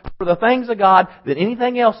desirous for the things of God than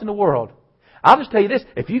anything else in the world. I'll just tell you this.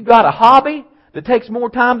 If you've got a hobby that takes more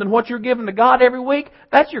time than what you're giving to God every week,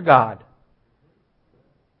 that's your God.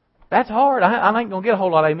 That's hard. I ain't going to get a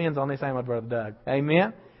whole lot of amens on this, ain't I, Brother Doug?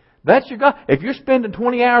 Amen? That's your God. If you're spending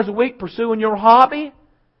 20 hours a week pursuing your hobby,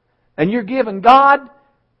 and you're giving God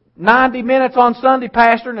 90 minutes on Sunday,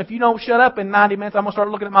 Pastor, and if you don't shut up in 90 minutes, I'm going to start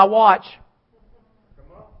looking at my watch.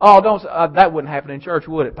 Oh, that wouldn't happen in church,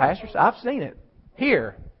 would it, Pastor? I've seen it.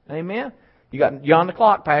 Here. Amen? You're on the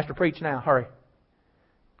clock, Pastor. Preach now. Hurry.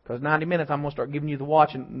 Because 90 minutes, I'm going to start giving you the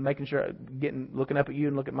watch and making sure, looking up at you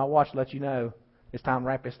and looking at my watch to let you know it's time to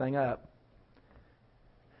wrap this thing up.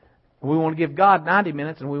 We want to give God 90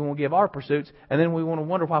 minutes and we want to give our pursuits, and then we want to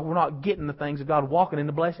wonder why we're not getting the things of God, walking in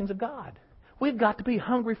the blessings of God. We've got to be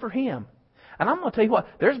hungry for Him. And I'm going to tell you what,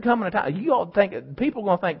 there's coming a time, you all think, people are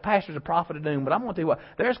going to think Pastor's a prophet of doom, but I'm going to tell you what,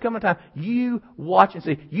 there's coming a time, you watch and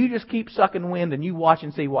see, you just keep sucking wind and you watch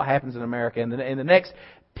and see what happens in America. And in the next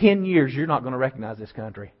 10 years, you're not going to recognize this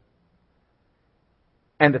country.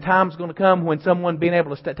 And the time's going to come when someone being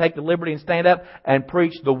able to take the liberty and stand up and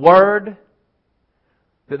preach the Word,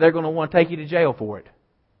 that they're going to want to take you to jail for it.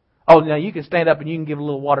 Oh, now you can stand up and you can give a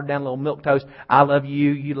little watered down, a little milk toast. I love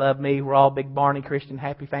you, you love me. We're all big Barney Christian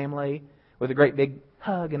happy family with a great big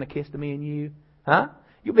hug and a kiss to me and you. Huh?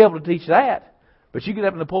 You'll be able to teach that. But you get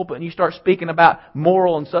up in the pulpit and you start speaking about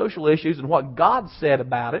moral and social issues and what God said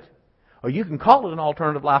about it. Or you can call it an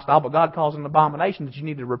alternative lifestyle, but God calls it an abomination that you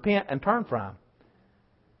need to repent and turn from.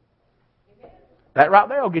 That right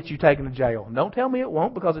there will get you taken to jail. And don't tell me it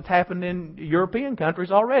won't, because it's happened in European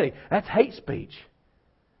countries already. That's hate speech.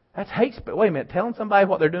 That's hate speech. Wait a minute. Telling somebody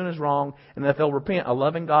what they're doing is wrong, and if they'll repent, a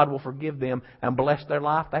loving God will forgive them and bless their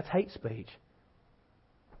life. That's hate speech.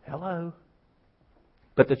 Hello.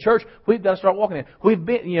 But the church, we've got to start walking in.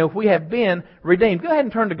 We have been redeemed. Go ahead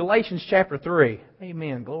and turn to Galatians chapter 3.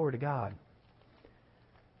 Amen. Glory to God.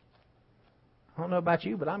 I don't know about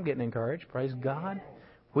you, but I'm getting encouraged. Praise God.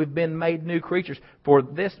 We've been made new creatures for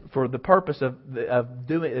the purpose of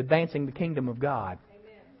advancing the kingdom of God.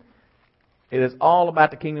 Amen. It is all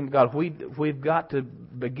about the kingdom of God. We've got to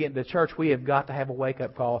begin the church. We have got to have a wake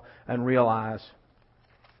up call and realize.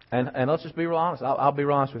 And let's just be real honest. I'll be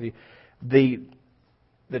real honest with you.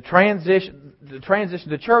 The transition,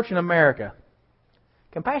 the church in America.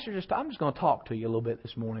 Can Pastor I'm just going to talk to you a little bit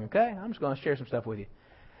this morning, okay? I'm just going to share some stuff with you.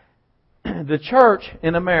 The church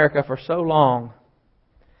in America for so long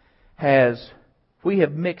we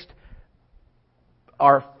have mixed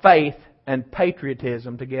our faith and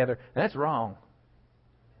patriotism together. And that's wrong.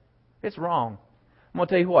 It's wrong. I'm going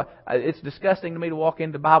to tell you what. It's disgusting to me to walk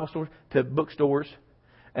into Bible stores, to bookstores,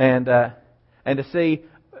 and to see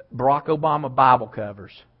Barack Obama Bible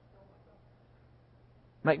covers.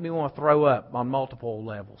 Make me want to throw up on multiple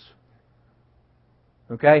levels.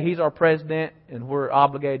 Okay, he's our president, and we're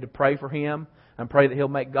obligated to pray for him and pray that he'll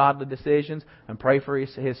make godly decisions and pray for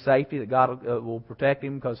his safety, that God will protect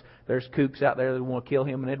him, because there's kooks out there that want to kill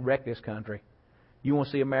him and it'd wreck this country. You want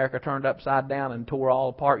to see America turned upside down and tore all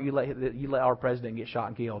apart? You let our president get shot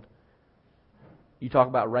and killed. You talk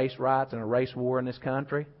about race riots and a race war in this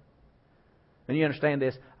country. And you understand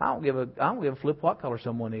this. I don't give a flip what color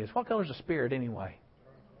someone is. What color is a spirit anyway?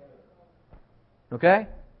 Okay?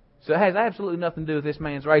 So it has absolutely nothing to do with this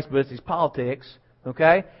man's race, but it's his politics.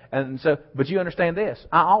 Okay? And so, but you understand this.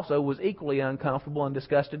 I also was equally uncomfortable and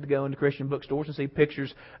disgusted to go into Christian bookstores and see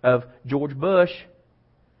pictures of George Bush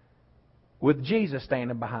with Jesus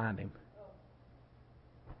standing behind him.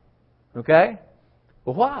 Okay?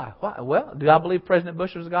 Well, why? Well, do I believe President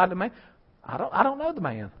Bush was a godly man? I don't know the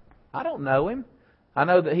man. I don't know him. I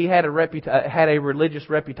know that he had a religious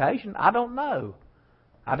reputation. I don't know.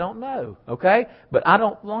 Okay? But I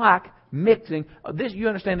don't like mixing this. You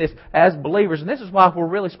understand this as believers, and this is why we're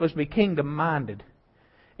really supposed to be kingdom-minded.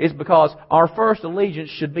 It's because our first allegiance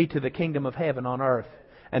should be to the kingdom of heaven on earth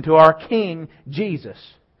and to our King Jesus.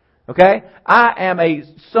 Okay? I am a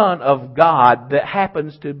son of God that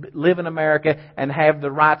happens to live in America and have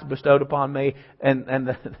the rights bestowed upon me,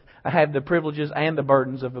 and I have the privileges and the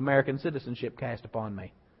burdens of American citizenship cast upon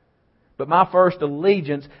me. But my first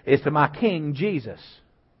allegiance is to my King Jesus.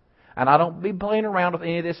 And I don't be playing around with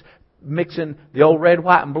any of this, mixing the old red,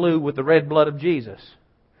 white, and blue with the red blood of Jesus.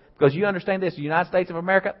 Because you understand this, the United States of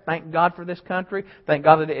America, thank God for this country. Thank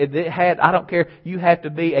God that it had, I don't care, you have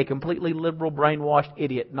to be a completely liberal, brainwashed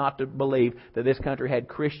idiot not to believe that this country had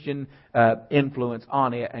Christian influence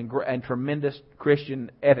on it and tremendous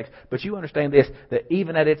Christian ethics. But you understand this, that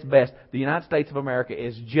even at its best, the United States of America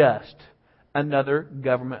is just another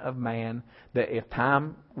government of man that, if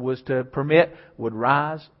time was to permit, would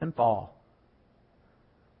rise and fall.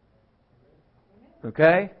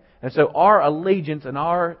 Okay? And so our allegiance and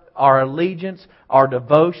our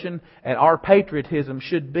devotion, and our patriotism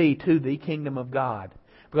should be to the kingdom of God.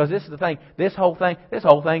 Because this is the thing. This whole thing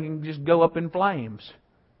can just go up in flames.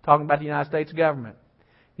 Talking about the United States government.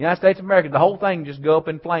 The United States of America, the whole thing can just go up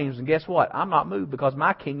in flames. And guess what? I'm not moved, because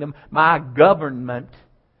my kingdom, my government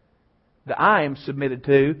that I am submitted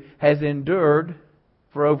to, has endured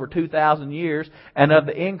for over 2,000 years,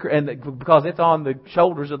 because it's on the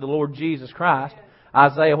shoulders of the Lord Jesus Christ.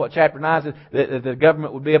 Isaiah, chapter 9 says that the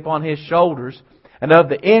government would be upon His shoulders, and of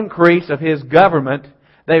the increase of His government,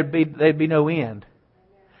 there'd be no end.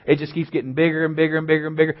 It just keeps getting bigger and bigger and bigger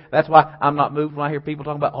and bigger. That's why I'm not moved when I hear people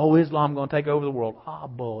talking about, Islam is going to take over the world.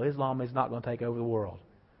 Bull, Islam is not going to take over the world.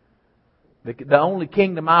 The only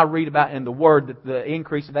kingdom I read about in the Word that the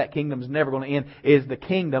increase of that kingdom is never going to end is the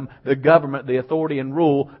kingdom, the government, the authority and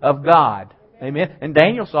rule of God. Amen. And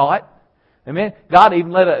Daniel saw it. Amen. God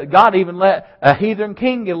even let a heathen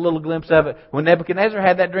king get a little glimpse of it when Nebuchadnezzar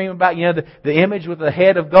had that dream about the image with the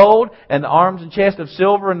head of gold and the arms and chest of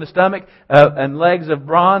silver and the stomach and legs of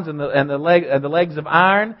bronze and the legs of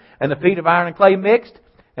iron and the feet of iron and clay mixed.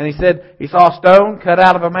 And he said he saw a stone cut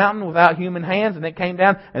out of a mountain without human hands, and it came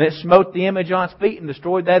down and it smote the image on its feet and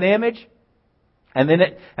destroyed that image. And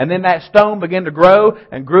then that stone began to grow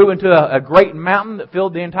and grew into a great mountain that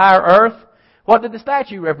filled the entire earth. What did the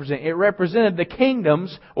statue represent? It represented the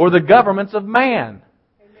kingdoms or the governments of man.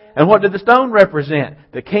 Amen. And what did the stone represent?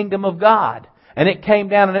 The kingdom of God. And it came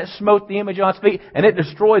down and it smote the image on its feet, and it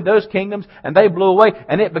destroyed those kingdoms, and they blew away,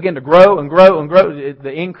 and it began to grow and grow and grow.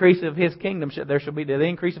 The increase of His kingdom, there shall be the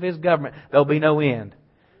increase of His government. There'll be no end.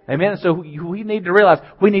 Amen. So we need to realize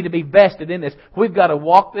we need to be vested in this. We've got to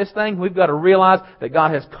walk this thing. We've got to realize that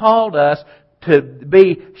God has called us to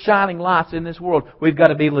be shining lights in this world. We've got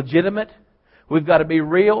to be legitimate. We've got to be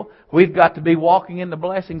real. We've got to be walking in the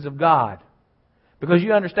blessings of God. Because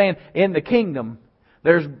you understand, in the kingdom,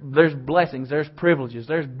 there's blessings, there's privileges,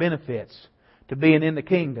 there's benefits to being in the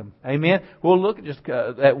kingdom. Amen? We'll look at just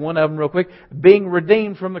at one of them real quick. Being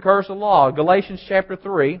redeemed from the curse of law. Galatians chapter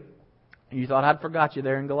 3. You thought I'd forgot you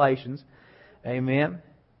there in Galatians. Amen?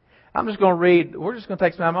 I'm just going to read, we're just going to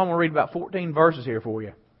take some time. I'm going to read about 14 verses here for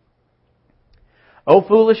you. O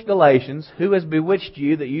foolish Galatians, who has bewitched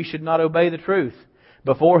you that you should not obey the truth,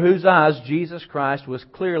 before whose eyes Jesus Christ was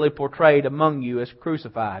clearly portrayed among you as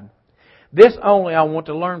crucified? This only I want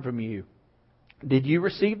to learn from you. Did you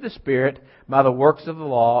receive the Spirit by the works of the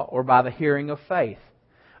law or by the hearing of faith?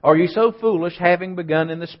 Are you so foolish, having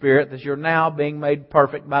begun in the Spirit, that you're now being made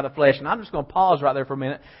perfect by the flesh? And I'm just going to pause right there for a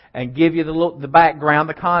minute and give you the background,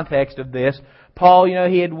 the context of this. Paul,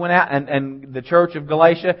 he had went out and the church of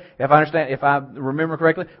Galatia, if I remember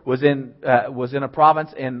correctly, was in a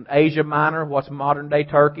province in Asia Minor, what's modern day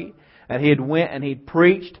Turkey, and he had went and he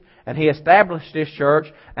preached and he established this church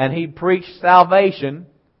and he preached salvation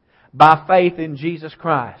by faith in Jesus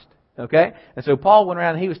Christ. Okay? And so Paul went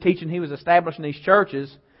around and he was teaching, he was establishing these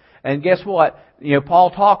churches, And guess what?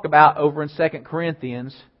 Paul talked about over in 2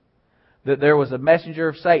 Corinthians that there was a messenger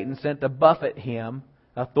of Satan sent to buffet him,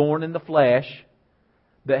 a thorn in the flesh,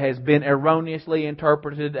 that has been erroneously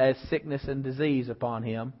interpreted as sickness and disease upon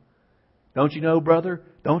him. Don't you know, brother?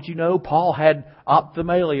 Don't you know Paul had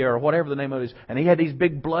ophthalmia or whatever the name of it is, and he had these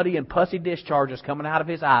big bloody and pussy discharges coming out of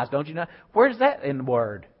his eyes. Don't you know? Where's that in the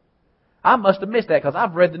Word? I must have missed that because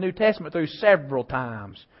I've read the New Testament through several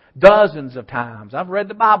times. Dozens of times. I've read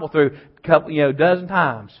the Bible through a couple, dozen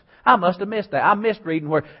times. I must have missed that. I missed reading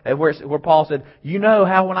where Paul said, you know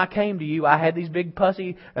how when I came to you, I had these big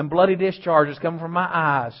pussy and bloody discharges coming from my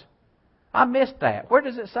eyes. I missed that. Where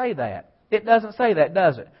does it say that? It doesn't say that,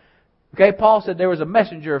 does it? Okay, Paul said there was a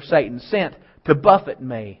messenger of Satan sent to buffet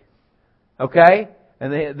me. Okay?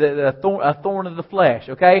 And a thorn of the flesh.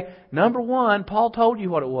 Okay? Number one, Paul told you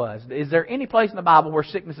what it was. Is there any place in the Bible where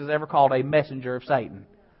sickness is ever called a messenger of Satan?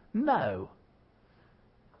 No.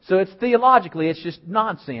 So it's theologically, it's just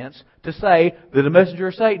nonsense to say that a messenger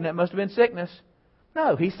of Satan, that must have been sickness.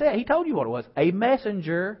 No, he told you what it was. A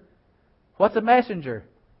messenger. What's a messenger?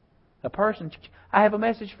 A person. I have a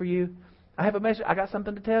message for you. I have a message. I got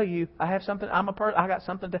something to tell you. I have something. I got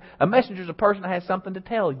something to. A messenger is a person that has something to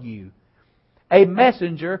tell you. A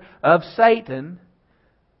messenger of Satan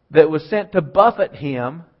that was sent to buffet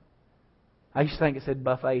him. I used to think it said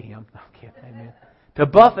buffet him. Okay, amen. To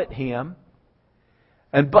buffet him.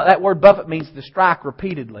 And that word buffet means to strike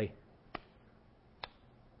repeatedly.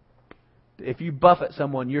 If you buffet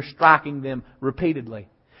someone, you're striking them repeatedly.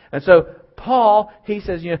 And so Paul, he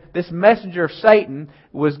says, this messenger of Satan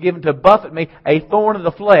was given to buffet me, a thorn of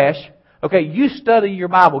the flesh. Okay, you study your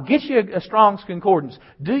Bible. Get you a Strong's Concordance.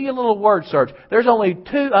 Do your little word search. There's only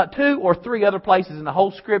two or three other places in the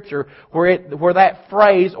whole Scripture where that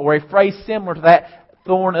phrase or a phrase similar to that,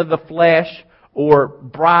 thorn of the flesh or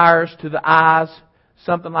briars to the eyes,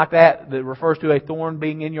 something like that refers to a thorn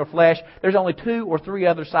being in your flesh. There's only 2 or 3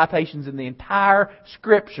 other citations in the entire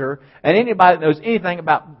Scripture, and anybody that knows anything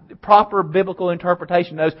about proper biblical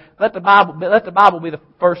interpretation knows let the Bible be the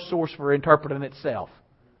first source for interpreting itself,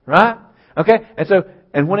 right? Okay,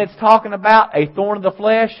 and when it's talking about a thorn of the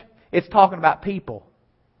flesh, it's talking about people.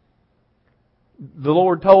 The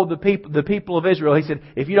Lord told the people of Israel, He said,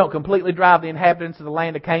 if you don't completely drive the inhabitants of the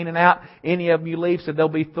land of Canaan out, any of them you leave, said there'll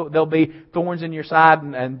be thorns in your side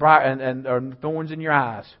and thorns in your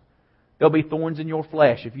eyes. There'll be thorns in your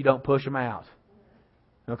flesh if you don't push them out.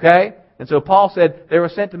 Okay? And so Paul said, there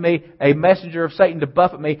was sent to me a messenger of Satan to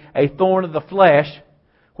buffet me, a thorn of the flesh,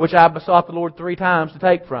 which I besought the Lord 3 times to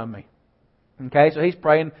take from me. Okay? So he's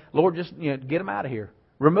praying, Lord, just get them out of here.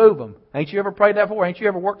 Remove them. Ain't you ever prayed that before? Ain't you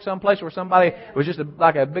ever worked someplace where somebody was just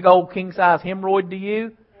like a big old king-size hemorrhoid to you?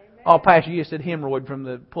 Amen. Oh, Pastor, you just said hemorrhoid from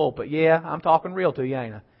the pulpit. Yeah, I'm talking real to you,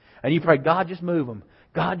 ain't I? And you pray, God, just move them.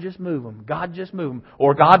 God, just move them. God, just move them.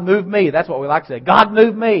 Or God, move me. That's what we like to say. God,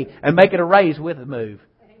 move me. And make it a raise with a move.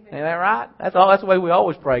 Amen. Ain't that right? That's the way we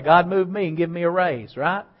always pray. God, move me and give me a raise,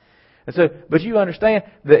 right? And so, but you understand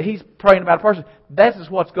that he's praying about a person. This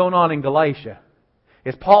is what's going on in Galatia.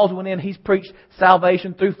 As Paul's went in, he's preached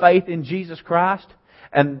salvation through faith in Jesus Christ.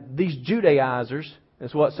 And these Judaizers,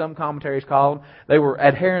 is what some commentaries call them, they were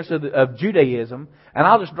adherents of Judaism. And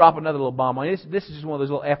I'll just drop another little bomb on you. This is just one of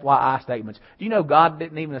those little FYI statements. Do you know God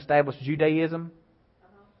didn't even establish Judaism?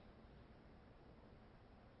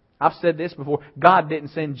 I've said this before. God didn't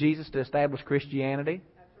send Jesus to establish Christianity.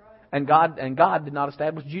 And God did not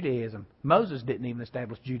establish Judaism. Moses didn't even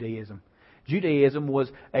establish Judaism. Judaism was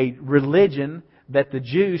a religion that the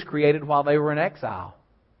Jews created while they were in exile.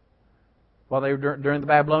 While they were during the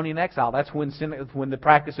Babylonian exile. That's when the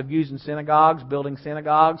practice of using synagogues, building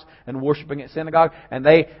synagogues, and worshiping at synagogue, and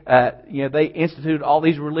they instituted all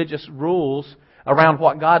these religious rules around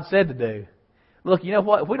what God said to do. Look, you know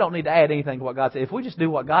what? We don't need to add anything to what God said. If we just do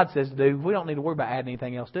what God says to do, we don't need to worry about adding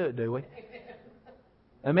anything else to it, do we?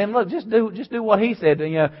 I mean, look, just do what He said.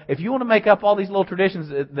 If you want to make up all these little traditions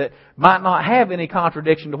that might not have any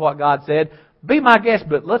contradiction to what God said, be my guest,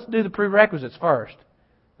 but let's do the prerequisites first.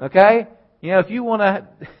 Okay? If you want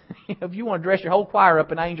to dress your whole choir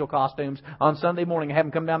up in angel costumes on Sunday morning and have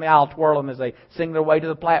them come down the aisle twirling as they sing their way to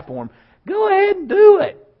the platform, go ahead and do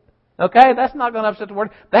it. Okay? That's not going to upset the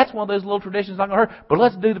Word. That's one of those little traditions not going to hurt. But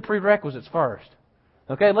let's do the prerequisites first.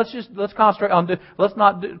 Okay, let's concentrate on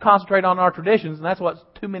concentrate on our traditions, and that's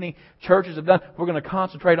what too many churches have done. We're going to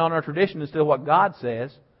concentrate on our tradition instead of what God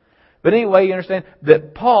says. But anyway, you understand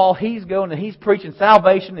that Paul, he's going and he's preaching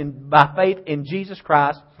salvation by faith in Jesus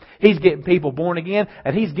Christ. He's getting people born again,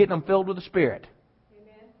 and he's getting them filled with the Spirit.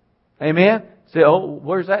 Amen. Amen. Say, oh,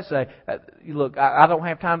 where does that say? Look, I don't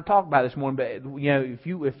have time to talk about it this morning, but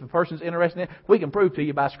if a person's interested in it, we can prove to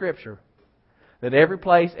you by Scripture that every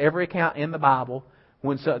place, every account in the Bible,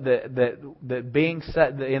 when that being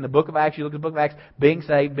in the Book of Acts, you look at the Book of Acts, being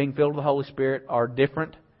saved, being filled with the Holy Spirit are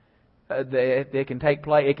different. It can take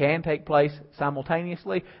place. It can take place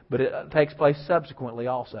simultaneously, but it takes place subsequently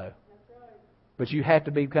also. But you have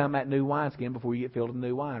to become that new wineskin before you get filled with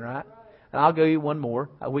new wine, right? And I'll give you one more.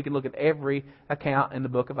 We can look at every account in the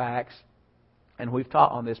Book of Acts, and we've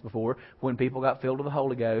taught on this before, when people got filled with the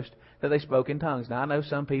Holy Ghost, that they spoke in tongues. Now, I know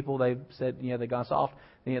some people, they've said, they got soft,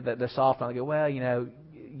 that they're soft, and they go, well,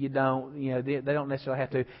 you don't, they don't necessarily have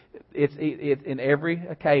to. It's in every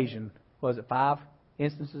occasion, was it 5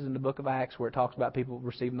 instances in the Book of Acts where it talks about people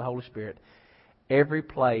receiving the Holy Spirit? Every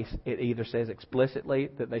place, it either says explicitly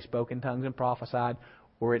that they spoke in tongues and prophesied,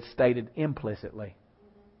 or it's stated implicitly.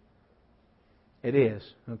 It is,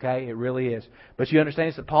 okay? It really is. But you understand,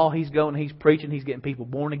 it's that Paul, he's going, he's preaching, he's getting people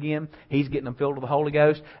born again, he's getting them filled with the Holy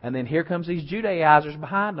Ghost, and then here comes these Judaizers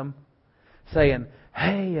behind them saying,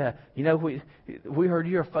 hey, we heard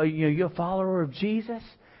you're a follower of Jesus?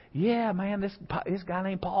 Yeah, man, this guy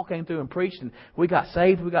named Paul came through and preached, and we got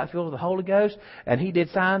saved, we got filled with the Holy Ghost, and he did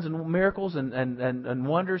signs and miracles and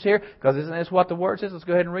wonders here, because isn't this what the Word says? Let's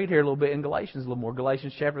go ahead and read here a little bit in Galatians a little more.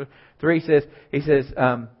 Galatians chapter 3 says,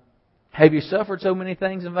 have you suffered so many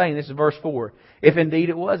things in vain? This is verse 4. If indeed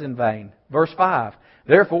it was in vain. Verse 5.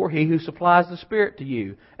 Therefore, he who supplies the Spirit to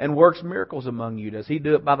you and works miracles among you, does he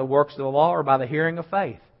do it by the works of the law or by the hearing of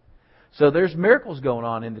faith? So there's miracles going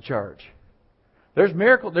on in the church. There's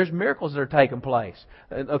miracles that are taking place.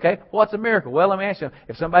 Okay, what's a miracle? Well, let me ask you: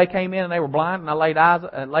 if somebody came in and they were blind and I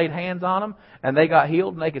laid hands on them and they got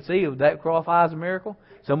healed and they could see, would that qualify as a miracle?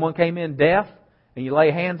 Someone came in deaf and you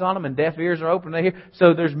lay hands on them and deaf ears are open, they hear.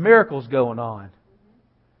 So there's miracles going on.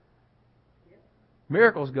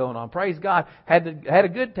 Miracles going on. Praise God. Had a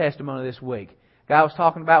good testimony this week. Guy was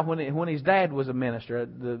talking about when his dad was a minister.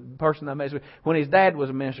 The person I met with, when his dad was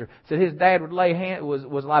a minister, said his dad would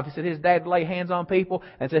was alive. He said his dad would lay hands on people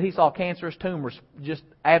and said he saw cancerous tumors just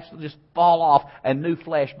fall off and new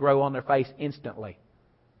flesh grow on their face instantly.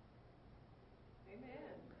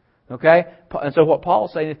 Okay, and so what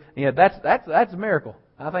Paul's saying is, that's a miracle.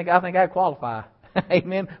 I think I'd qualify.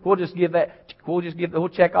 Amen. We'll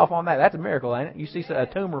check off on that. That's a miracle, ain't it? You see a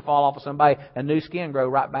tumor fall off of somebody and new skin grow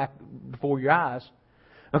right back before your eyes.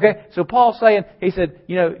 Okay, so Paul's saying, he said,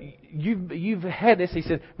 you've had this. He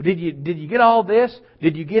said, did you get all this?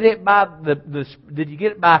 Did you get it by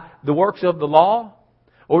the works of the law,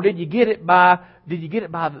 or did you get it by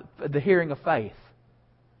the hearing of faith?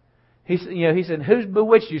 He said, who's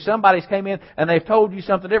bewitched you? Somebody's came in and they've told you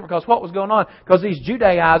something different. Because what was going on? Because these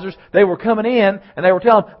Judaizers, they were coming in and they were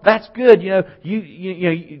telling them, that's good. You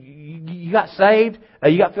got saved.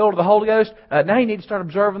 You got filled with the Holy Ghost. Now you need to start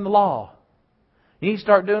observing the law. You need to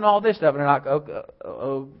start doing all this stuff. And they're like,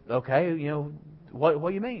 okay, what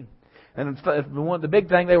do you mean? And the big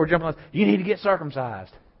thing they were jumping on, you need to get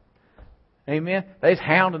circumcised. Amen. They's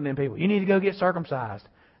hounding them people. You need to go get circumcised.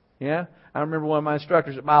 Yeah. I remember one of my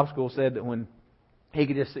instructors at Bible school said that when he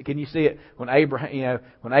could just, can you see it? When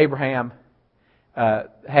Abraham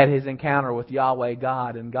had his encounter with Yahweh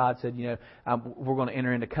God, and God said, we're going to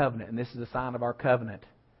enter into covenant, and this is a sign of our covenant.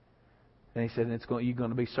 And he said, you're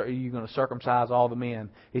going to circumcise all the men.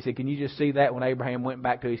 He said, can you just see that when Abraham went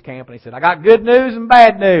back to his camp and he said, I got good news and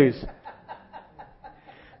bad news.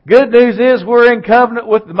 Good news is we're in covenant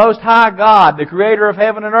with the Most High God, the Creator of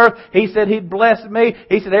heaven and earth. He said He'd bless me.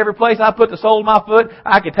 He said every place I put the sole of my foot,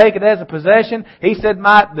 I could take it as a possession. He said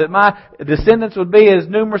that my descendants would be as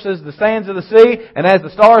numerous as the sands of the sea and as the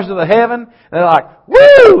stars of the heaven. And they're like,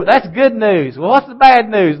 woo, that's good news. Well, what's the bad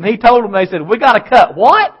news? And he told them, they said, we got to cut.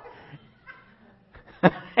 What?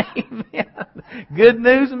 Amen. Good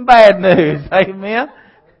news and bad news. Amen.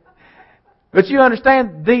 But you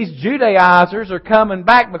understand, these Judaizers are coming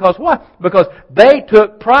back because what? Because they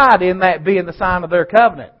took pride in that being the sign of their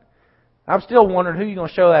covenant. I'm still wondering who you're going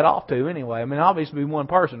to show that off to anyway. I mean, obviously one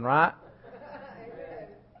person, right?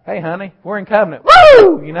 Hey, honey, we're in covenant.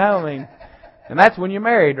 Woo! And that's when you're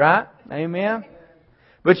married, right? Amen.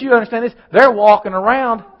 But you understand this? They're walking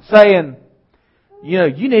around saying,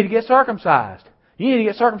 you need to get circumcised. You need to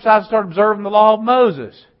get circumcised and start observing the law of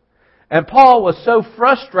Moses. And Paul was so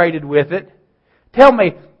frustrated with it. Tell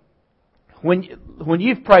me, when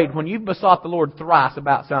you've prayed, when you've besought the Lord thrice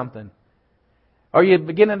about something, are you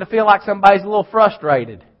beginning to feel like somebody's a little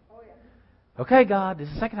frustrated? Okay, God, this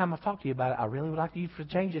is the second time I've talked to you about it. I really would like you to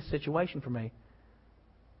change this situation for me.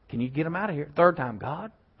 Can you get them out of here? Third time,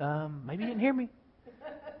 God, maybe you didn't hear me.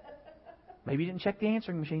 Maybe you didn't check the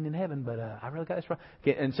answering machine in heaven, but I really got this wrong.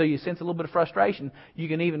 Okay, and so you sense a little bit of frustration. You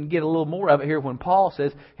can even get a little more of it here when Paul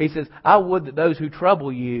says, he says, I would that those who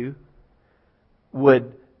trouble you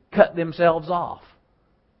would cut themselves off.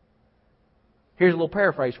 Here's a little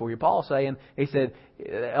paraphrase for you. Paul's saying, he said,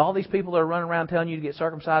 all these people that are running around telling you to get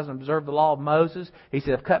circumcised and observe the law of Moses, he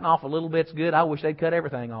said, if cutting off a little bit's good, I wish they'd cut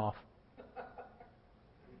everything off.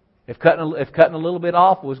 If cutting a little bit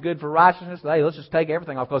off was good for righteousness, hey, let's just take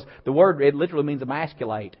everything off. Because the word, it literally means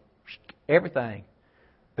emasculate. Everything.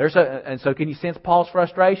 And so can you sense Paul's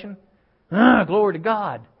frustration? Glory to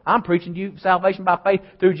God. I'm preaching to you salvation by faith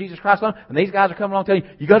through Jesus Christ alone. And these guys are coming along telling you,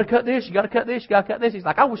 you got to cut this, you got to cut this, you got to cut this. He's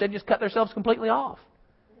like, I wish they'd just cut themselves completely off.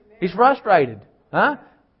 He's frustrated.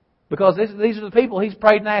 Because these are the people he's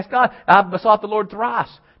prayed and asked God. I besought the Lord thrice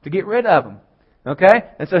to get rid of them. Okay?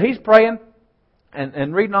 And so he's praying.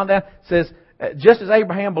 And reading on down, it says, just as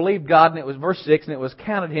Abraham believed God, and it was verse 6, and it was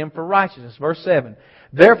counted him for righteousness. Verse 7.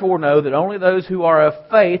 Therefore know that only those who are of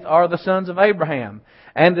faith are the sons of Abraham.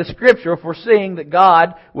 And the Scripture, foreseeing that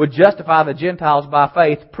God would justify the Gentiles by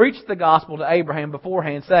faith, preached the gospel to Abraham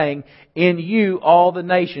beforehand, saying, in you all the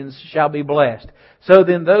nations shall be blessed. So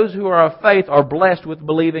then those who are of faith are blessed with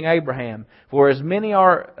believing Abraham. For as many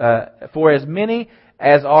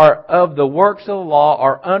as are of the works of the law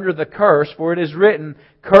are under the curse, for it is written,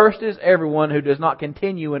 cursed is everyone who does not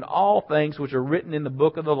continue in all things which are written in the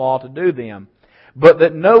book of the law to do them. But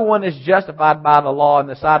that no one is justified by the law in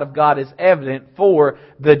the sight of God is evident, for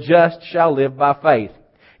the just shall live by faith.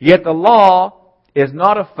 Yet the law is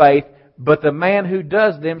not of faith, but the man who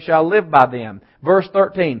does them shall live by them. Verse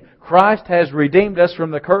 13, Christ has redeemed us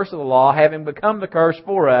from the curse of the law, having become the curse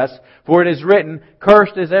for us. For it is written,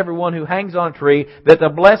 cursed is everyone who hangs on a tree, that the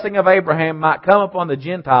blessing of Abraham might come upon the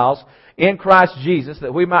Gentiles in Christ Jesus,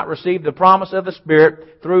 that we might receive the promise of the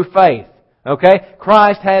Spirit through faith. Okay?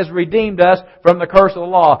 Christ has redeemed us from the curse of the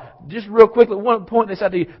law. Just real quickly, one point this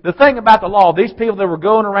out to you. The thing about the law, these people that were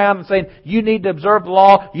going around and saying, you need to observe the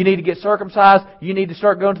law, you need to get circumcised, you need to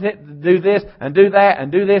start going to do this and do that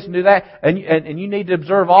and do this and do that, and you need to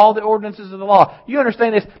observe all the ordinances of the law. You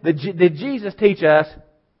understand this? Did Jesus teach us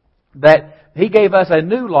that He gave us a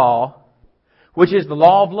new law, which is the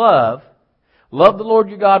law of love? Love the Lord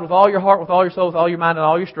your God with all your heart, with all your soul, with all your mind and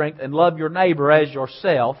all your strength, and love your neighbor as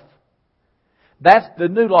yourself. That's the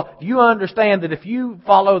new law. Do you understand that if you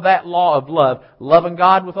follow that law of love, loving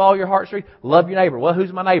God with all your heart, strength, love your neighbor. Well,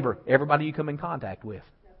 who's my neighbor? Everybody you come in contact with.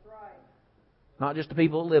 That's right. Not just the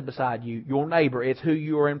people that live beside you. Your neighbor. It's who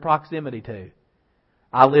you are in proximity to.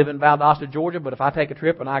 I live in Valdosta, Georgia, but if I take a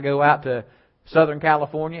trip and I go out to Southern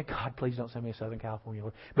California, God, please don't send me to Southern California.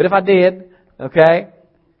 But if I did, okay,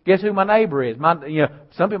 guess who my neighbor is?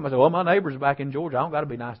 Some people say, well, my neighbor's back in Georgia. I don't got to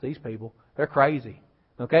be nice to these people. They're crazy.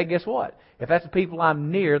 Okay, guess what? If that's the people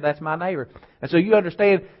I'm near, that's my neighbor. And so you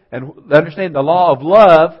understand the law of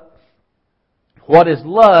love. What is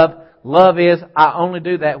love? Love is, I only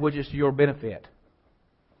do that which is to your benefit.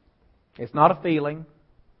 It's not a feeling.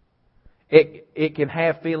 It can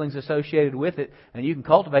have feelings associated with it, and you can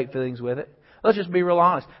cultivate feelings with it. Let's just be real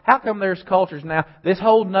honest. How come there's cultures now, this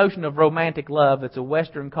whole notion of romantic love that's a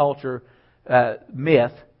Western culture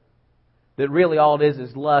myth, that really all it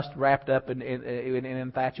is lust wrapped up in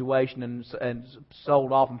infatuation and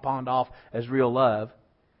sold off and pawned off as real love.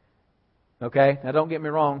 Okay? Now don't get me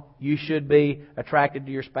wrong. You should be attracted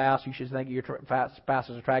to your spouse. You should think your spouse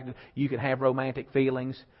is attractive. You can have romantic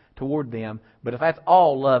feelings toward them. But if that's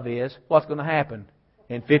all love is, what's going to happen?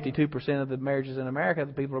 In 52% of the marriages in America,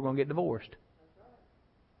 the people are going to get divorced.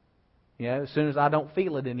 As soon as I don't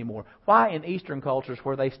feel it anymore. Why in Eastern cultures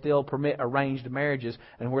where they still permit arranged marriages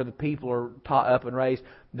and where the people are taught up and raised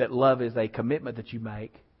that love is a commitment that you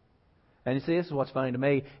make? And you see, this is what's funny to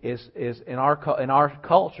me is in our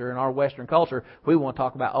culture, in our Western culture, we want to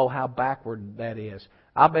talk about how backward that is.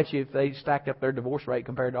 I bet you if they stacked up their divorce rate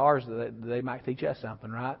compared to ours, they might teach us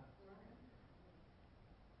something, right?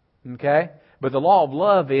 Okay, but the law of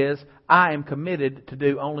love is I am committed to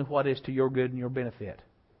do only what is to your good and your benefit.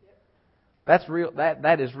 That's real.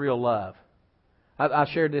 That is real love. I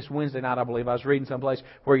shared this Wednesday night, I believe. I was reading someplace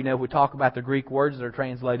where, we talk about the Greek words that are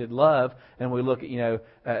translated love, and we look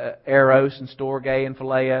at, eros and storge and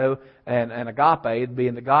phileo and agape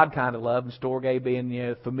being the God kind of love, and storge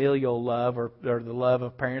being, familial love or the love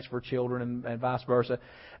of parents for children and vice versa,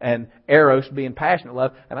 and eros being passionate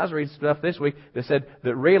love. And I was reading stuff this week that said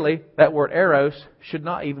that really that word eros should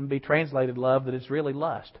not even be translated love, that it's really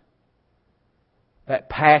lust. That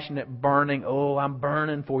passionate burning, I'm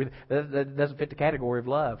burning for you. That doesn't fit the category of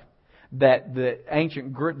love. that the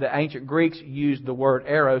ancient Greeks used the word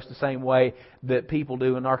eros the same way that people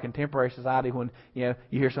do in our contemporary society. When you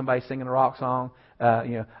hear somebody singing a rock song,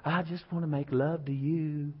 I just want to make love to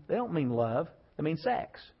you. They don't mean love; they mean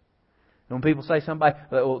sex. And when people say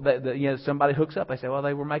somebody hooks up, they say, well,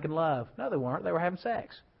 they were making love. No, they weren't. They were having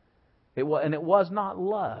sex. It was not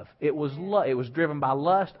love. It was It was driven by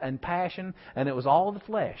lust and passion, and it was all the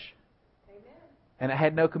flesh. Amen. And it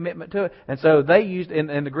had no commitment to it. And so they used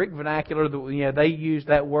in the Greek vernacular, they used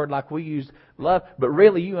that word like we use love. But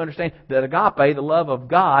really, you understand that agape, the love of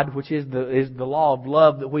God, which is the law of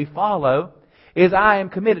love that we follow, is I am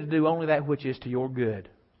committed to do only that which is to your good.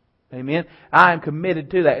 Amen. I am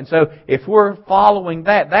committed to that. And so if we're following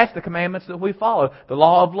that, that's the commandments that we follow. The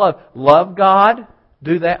law of love. Love God.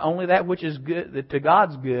 Do only that which is good to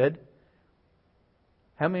God's good.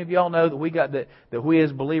 How many of y'all know that we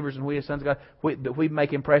as believers and we as sons of God, that we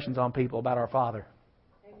make impressions on people about our Father?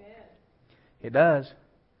 Amen. It does.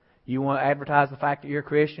 You want to advertise the fact that you're a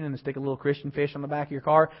Christian and stick a little Christian fish on the back of your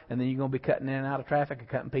car, and then you're going to be cutting in and out of traffic and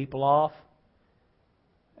cutting people off.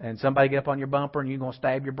 And somebody get up on your bumper and you're going to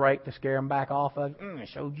stab your brake to scare them back off of it. I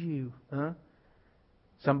showed you, huh?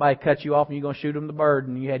 Somebody cut you off and you're going to shoot them the bird,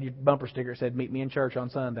 and you had your bumper sticker that said, "Meet me in church on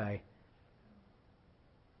Sunday."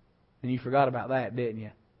 And you forgot about that, didn't you?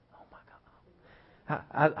 Oh my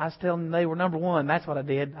God. I was telling them they were number one. That's what I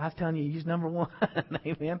did. I was telling you, you're number one.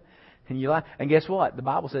 Amen. And you lie. And guess what? The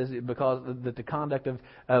Bible says because the conduct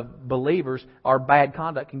of believers, or bad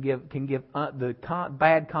conduct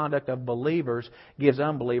bad conduct of believers gives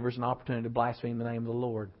unbelievers an opportunity to blaspheme the name of the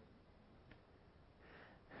Lord.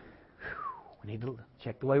 We need to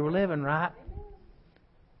check the way we're living, right?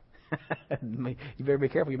 You better be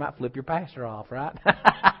careful. You might flip your pastor off, right?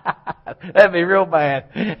 That'd be real bad.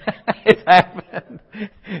 It's happened.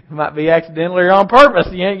 It might be accidentally or on purpose.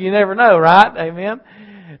 You never know, right? Amen.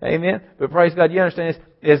 Amen. But praise God, you understand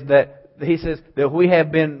this is that He says that we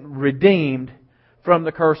have been redeemed from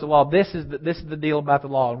the curse of the law. This is the deal about the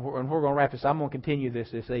law, and we're going to wrap this. I'm going to continue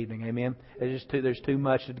this evening. Amen. There's too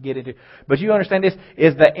much to get into. But you understand this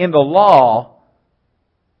is that in the law,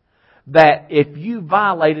 that if you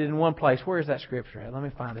violate it in one place, where is that scripture at? Let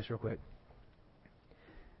me find this real quick.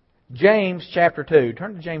 James chapter 2.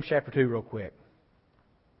 Turn to James chapter 2 real quick.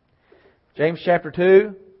 James chapter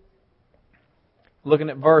 2, looking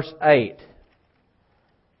at verse 8.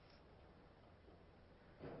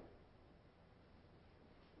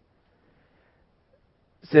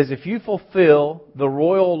 It says, if you fulfill the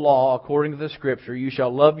royal law according to the Scripture, you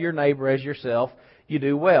shall love your neighbor as yourself, you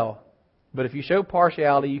do well. But if you show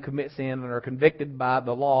partiality, you commit sin and are convicted by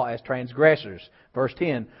the law as transgressors. Verse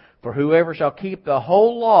 10, for whoever shall keep the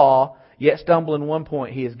whole law, yet stumble in one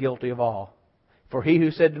point, he is guilty of all. For he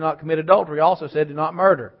who said do not commit adultery also said do not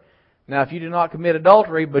murder. Now if you do not commit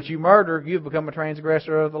adultery, but you murder, you've become a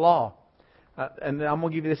transgressor of the law. And I'm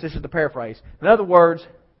going to give you this is the paraphrase. In other words,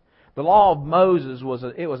 the law of Moses was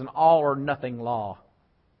an all or nothing law.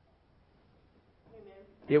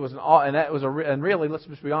 It was and really, let's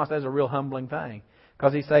just be honest, that's a real humbling thing.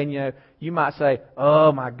 Because He's saying, you might say,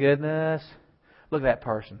 oh my goodness, look at that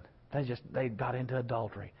person. They got into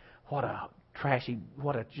adultery. What a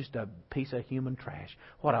just a piece of human trash.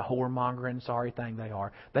 What a whoremongering, sorry thing they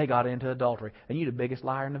are. They got into adultery. And you're the biggest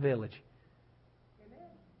liar in the village. Amen.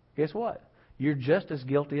 Guess what? You're just as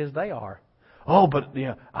guilty as they are. Oh, but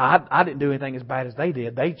I didn't do anything as bad as they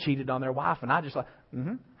did. They cheated on their wife, and I just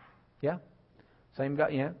yeah. Same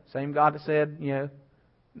God that said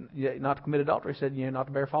not to commit adultery said not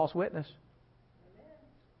to bear false witness.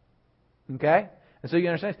 Okay, and so you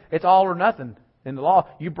understand it's all or nothing in the law.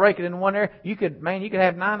 You break it in one area, you could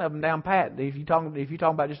have 9 of them down pat. If you talk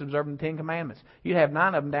about just observing the 10 Commandments, you'd have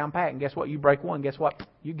 9 of them down pat, and guess what? You break one, guess what?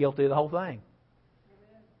 You're guilty of the whole thing.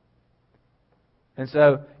 And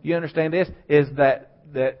so you understand this is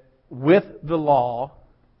that with the law,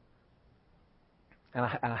 and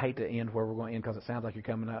I hate to end where we're going to end because it sounds like you're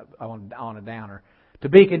coming up on a downer. To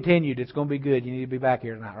be continued. It's going to be good. You need to be back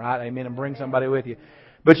here tonight, right? Amen. And bring somebody with you.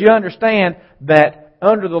 But you understand that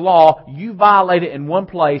under the law, you violate it in one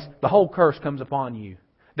place, the whole curse comes upon you.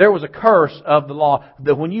 There was a curse of the law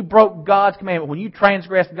that when you broke God's commandment, when you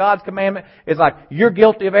transgressed God's commandment, it's like you're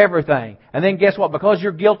guilty of everything. And then guess what? Because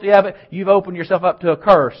you're guilty of it, you've opened yourself up to a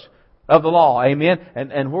curse of the law. Amen.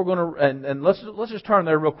 And we're going to and let's just turn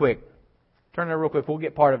there real quick. Turn there real quick. We'll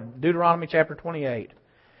get part of it. Deuteronomy chapter 28.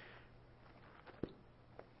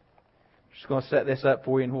 Just going to set this up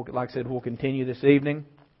for you, and like I said, we'll continue this evening.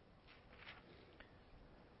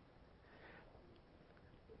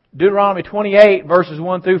 Deuteronomy 28, verses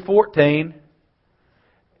 1 through 14.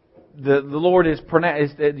 The Lord is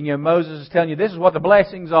pronounced. Moses is telling you this is what the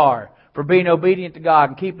blessings are. for being obedient to God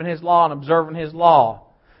and keeping His law and observing His law.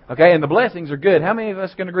 Okay, and the blessings are good. How many of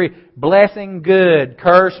us can agree? Blessing good,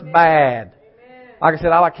 curse bad. Like I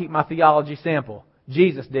said, I like to keep my theology simple.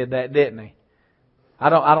 Jesus did that, didn't He? I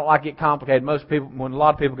don't like it complicated. Most people, when a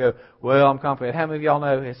lot of people go, well, I'm complicated. How many of y'all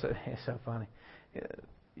know? It's so funny.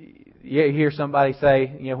 You hear somebody say,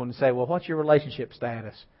 when they say, well, what's your relationship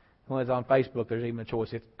status? When it's on Facebook, there's even a choice.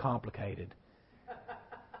 It's complicated.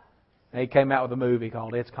 He came out with a movie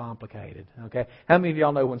called It's Complicated. Okay, how many of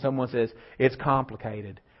y'all know when someone says it's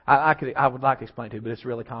complicated? I would like to explain it to you, but it's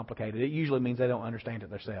really complicated. It usually means they don't understand it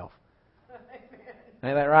themselves.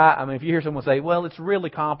 Ain't that right? I mean, if you hear someone say, well, it's really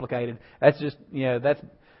complicated, that's just, that's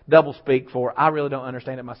double speak for, I really don't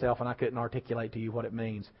understand it myself and I couldn't articulate to you what it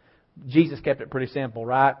means. Jesus kept it pretty simple,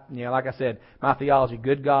 right? Like I said, my theology,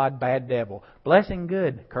 good God, bad devil. Blessing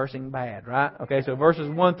good, cursing bad, right? Okay, so verses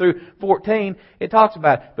 1 through 14, it talks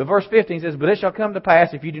about it. But verse 15 says, but it shall come to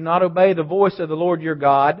pass, if you do not obey the voice of the Lord your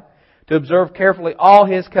God, to observe carefully all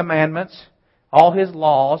His commandments, all His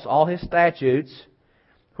laws, all His statutes,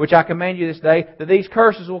 which I command you this day, that these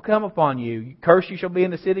curses will come upon you. Curse you shall be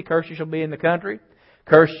in the city, curse you shall be in the country.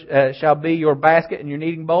 Curse shall be your basket and your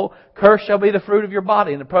kneading bowl. Curse shall be the fruit of your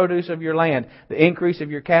body and the produce of your land, the increase of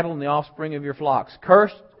your cattle and the offspring of your flocks.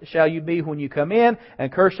 Cursed shall you be when you come in,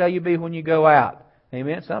 and cursed shall you be when you go out.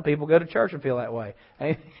 Amen. Some people go to church and feel that way.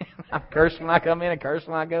 Amen. I'm cursed when I come in and cursed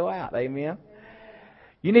when I go out. Amen.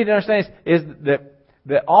 You need to understand is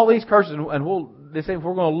that all these curses, and we're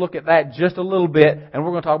going to look at that just a little bit, and we're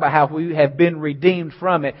going to talk about how we have been redeemed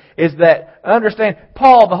from it, is that, understand,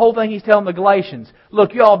 Paul, the whole thing he's telling the Galatians,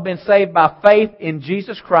 look, you all have been saved by faith in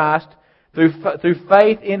Jesus Christ, through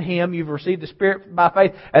faith in Him, you've received the Spirit by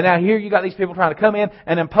faith, and now here you got these people trying to come in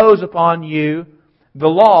and impose upon you the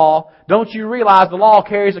law. Don't you realize the law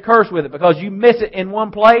carries a curse with it? Because you miss it in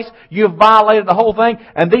one place, you have violated the whole thing,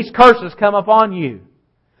 and these curses come upon you.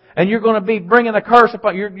 And you're going to be bringing a curse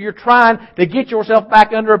upon you. You're trying to get yourself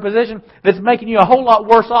back under a position that's making you a whole lot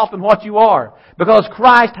worse off than what you are. Because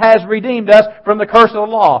Christ has redeemed us from the curse of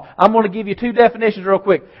the law. I'm going to give you two definitions real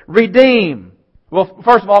quick. Redeem. Well,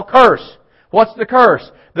 first of all, curse. What's the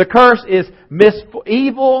curse? The curse is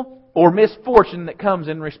evil or misfortune that comes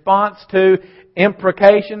in response to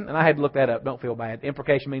imprecation. And I had to look that up. Don't feel bad.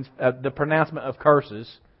 Imprecation means the pronouncement of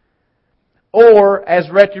curses. Or as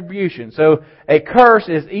retribution. So a curse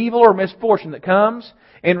is evil or misfortune that comes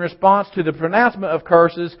in response to the pronouncement of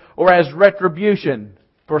curses or as retribution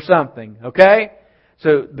for something. Okay?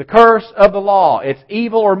 So the curse of the law, it's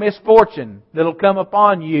evil or misfortune that'll come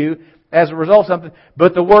upon you as a result of something.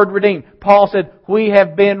 But the word redeem, Paul said, we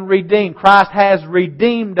have been redeemed. Christ has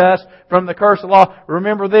redeemed us from the curse of the law.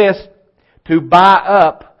 Remember this, to buy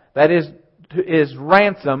up, that is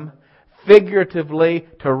ransom, figuratively,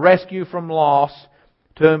 to rescue from loss,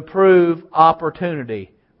 to improve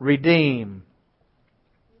opportunity. Redeem.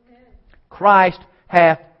 Christ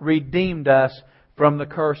hath redeemed us from the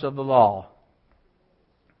curse of the law.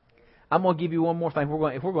 I'm going to give you one more thing. If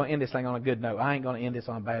we're going to end this thing on a good note, I ain't going to end this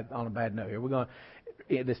on a bad note here. We're going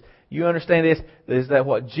to end this. You understand this? Is that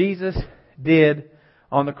what Jesus did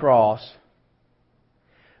on the cross?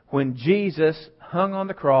 When Jesus hung on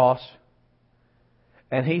the cross,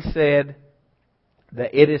 and He said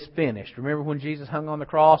that it is finished. Remember when Jesus hung on the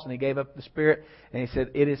cross and He gave up the Spirit and He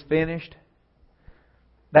said, it is finished?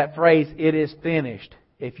 That phrase, it is finished,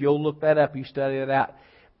 if you'll look that up, you study it out,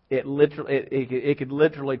 it could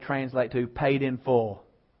literally translate to paid in full.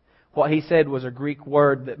 What He said was a Greek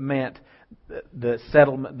word that meant the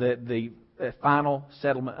settlement, the final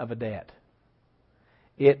settlement of a debt.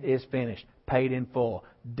 It is finished. Paid in full.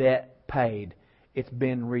 Debt paid. It's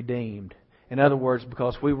been redeemed. In other words,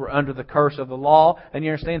 because we were under the curse of the law, and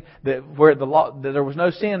you understand that where the law, that there was no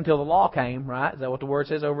sin until the law came, right? Is that what the word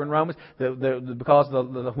says over in Romans? Because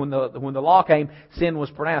when the law came, sin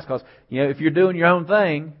was pronounced. Because if you're doing your own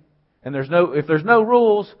thing, and if there's no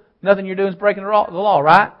rules, nothing you're doing is breaking the law,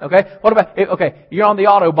 right? Okay. What about you're on the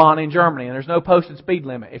Autobahn in Germany, and there's no posted speed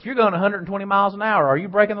limit. If you're going 120 miles an hour, are you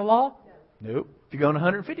breaking the law? Nope. If you're going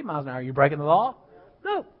 150 miles an hour, are you breaking the law?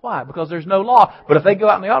 No. Why? Because there's no law. But if they go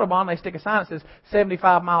out on the Autobahn, they stick a sign that says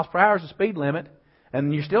 75 miles per hour is the speed limit,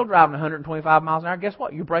 and you're still driving 125 miles an hour, guess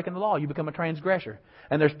what? You're breaking the law. You become a transgressor.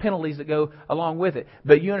 And there's penalties that go along with it.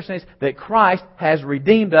 But you understand that Christ has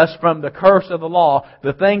redeemed us from the curse of the law,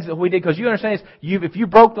 the things that we did. Because you understand if you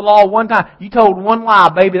broke the law one time, you told one lie,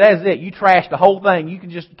 baby, that's it. You trashed the whole thing. You can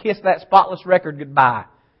just kiss that spotless record goodbye.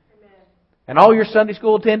 And all your Sunday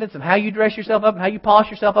school attendance and how you dress yourself up and how you polish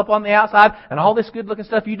yourself up on the outside and all this good looking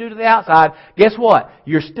stuff you do to the outside, guess what?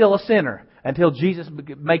 You're still a sinner. until Jesus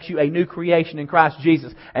makes you a new creation in Christ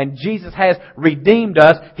Jesus. And Jesus has redeemed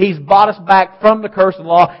us. He's bought us back from the curse of the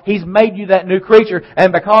law. He's made you that new creature.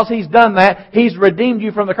 And because He's done that, He's redeemed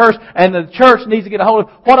you from the curse. And the church needs to get a hold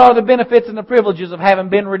of what are the benefits and the privileges of having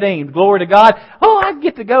been redeemed. Glory to God. Oh, I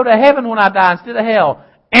get to go to heaven when I die instead of hell.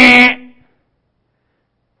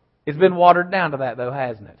 It's been watered down to that though,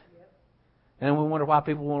 hasn't it? And we wonder why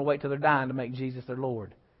people want to wait till they're dying to make Jesus their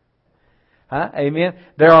Lord. Huh? Amen?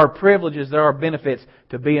 There are privileges, there are benefits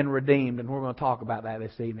to being redeemed, and we're going to talk about that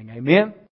this evening. Amen?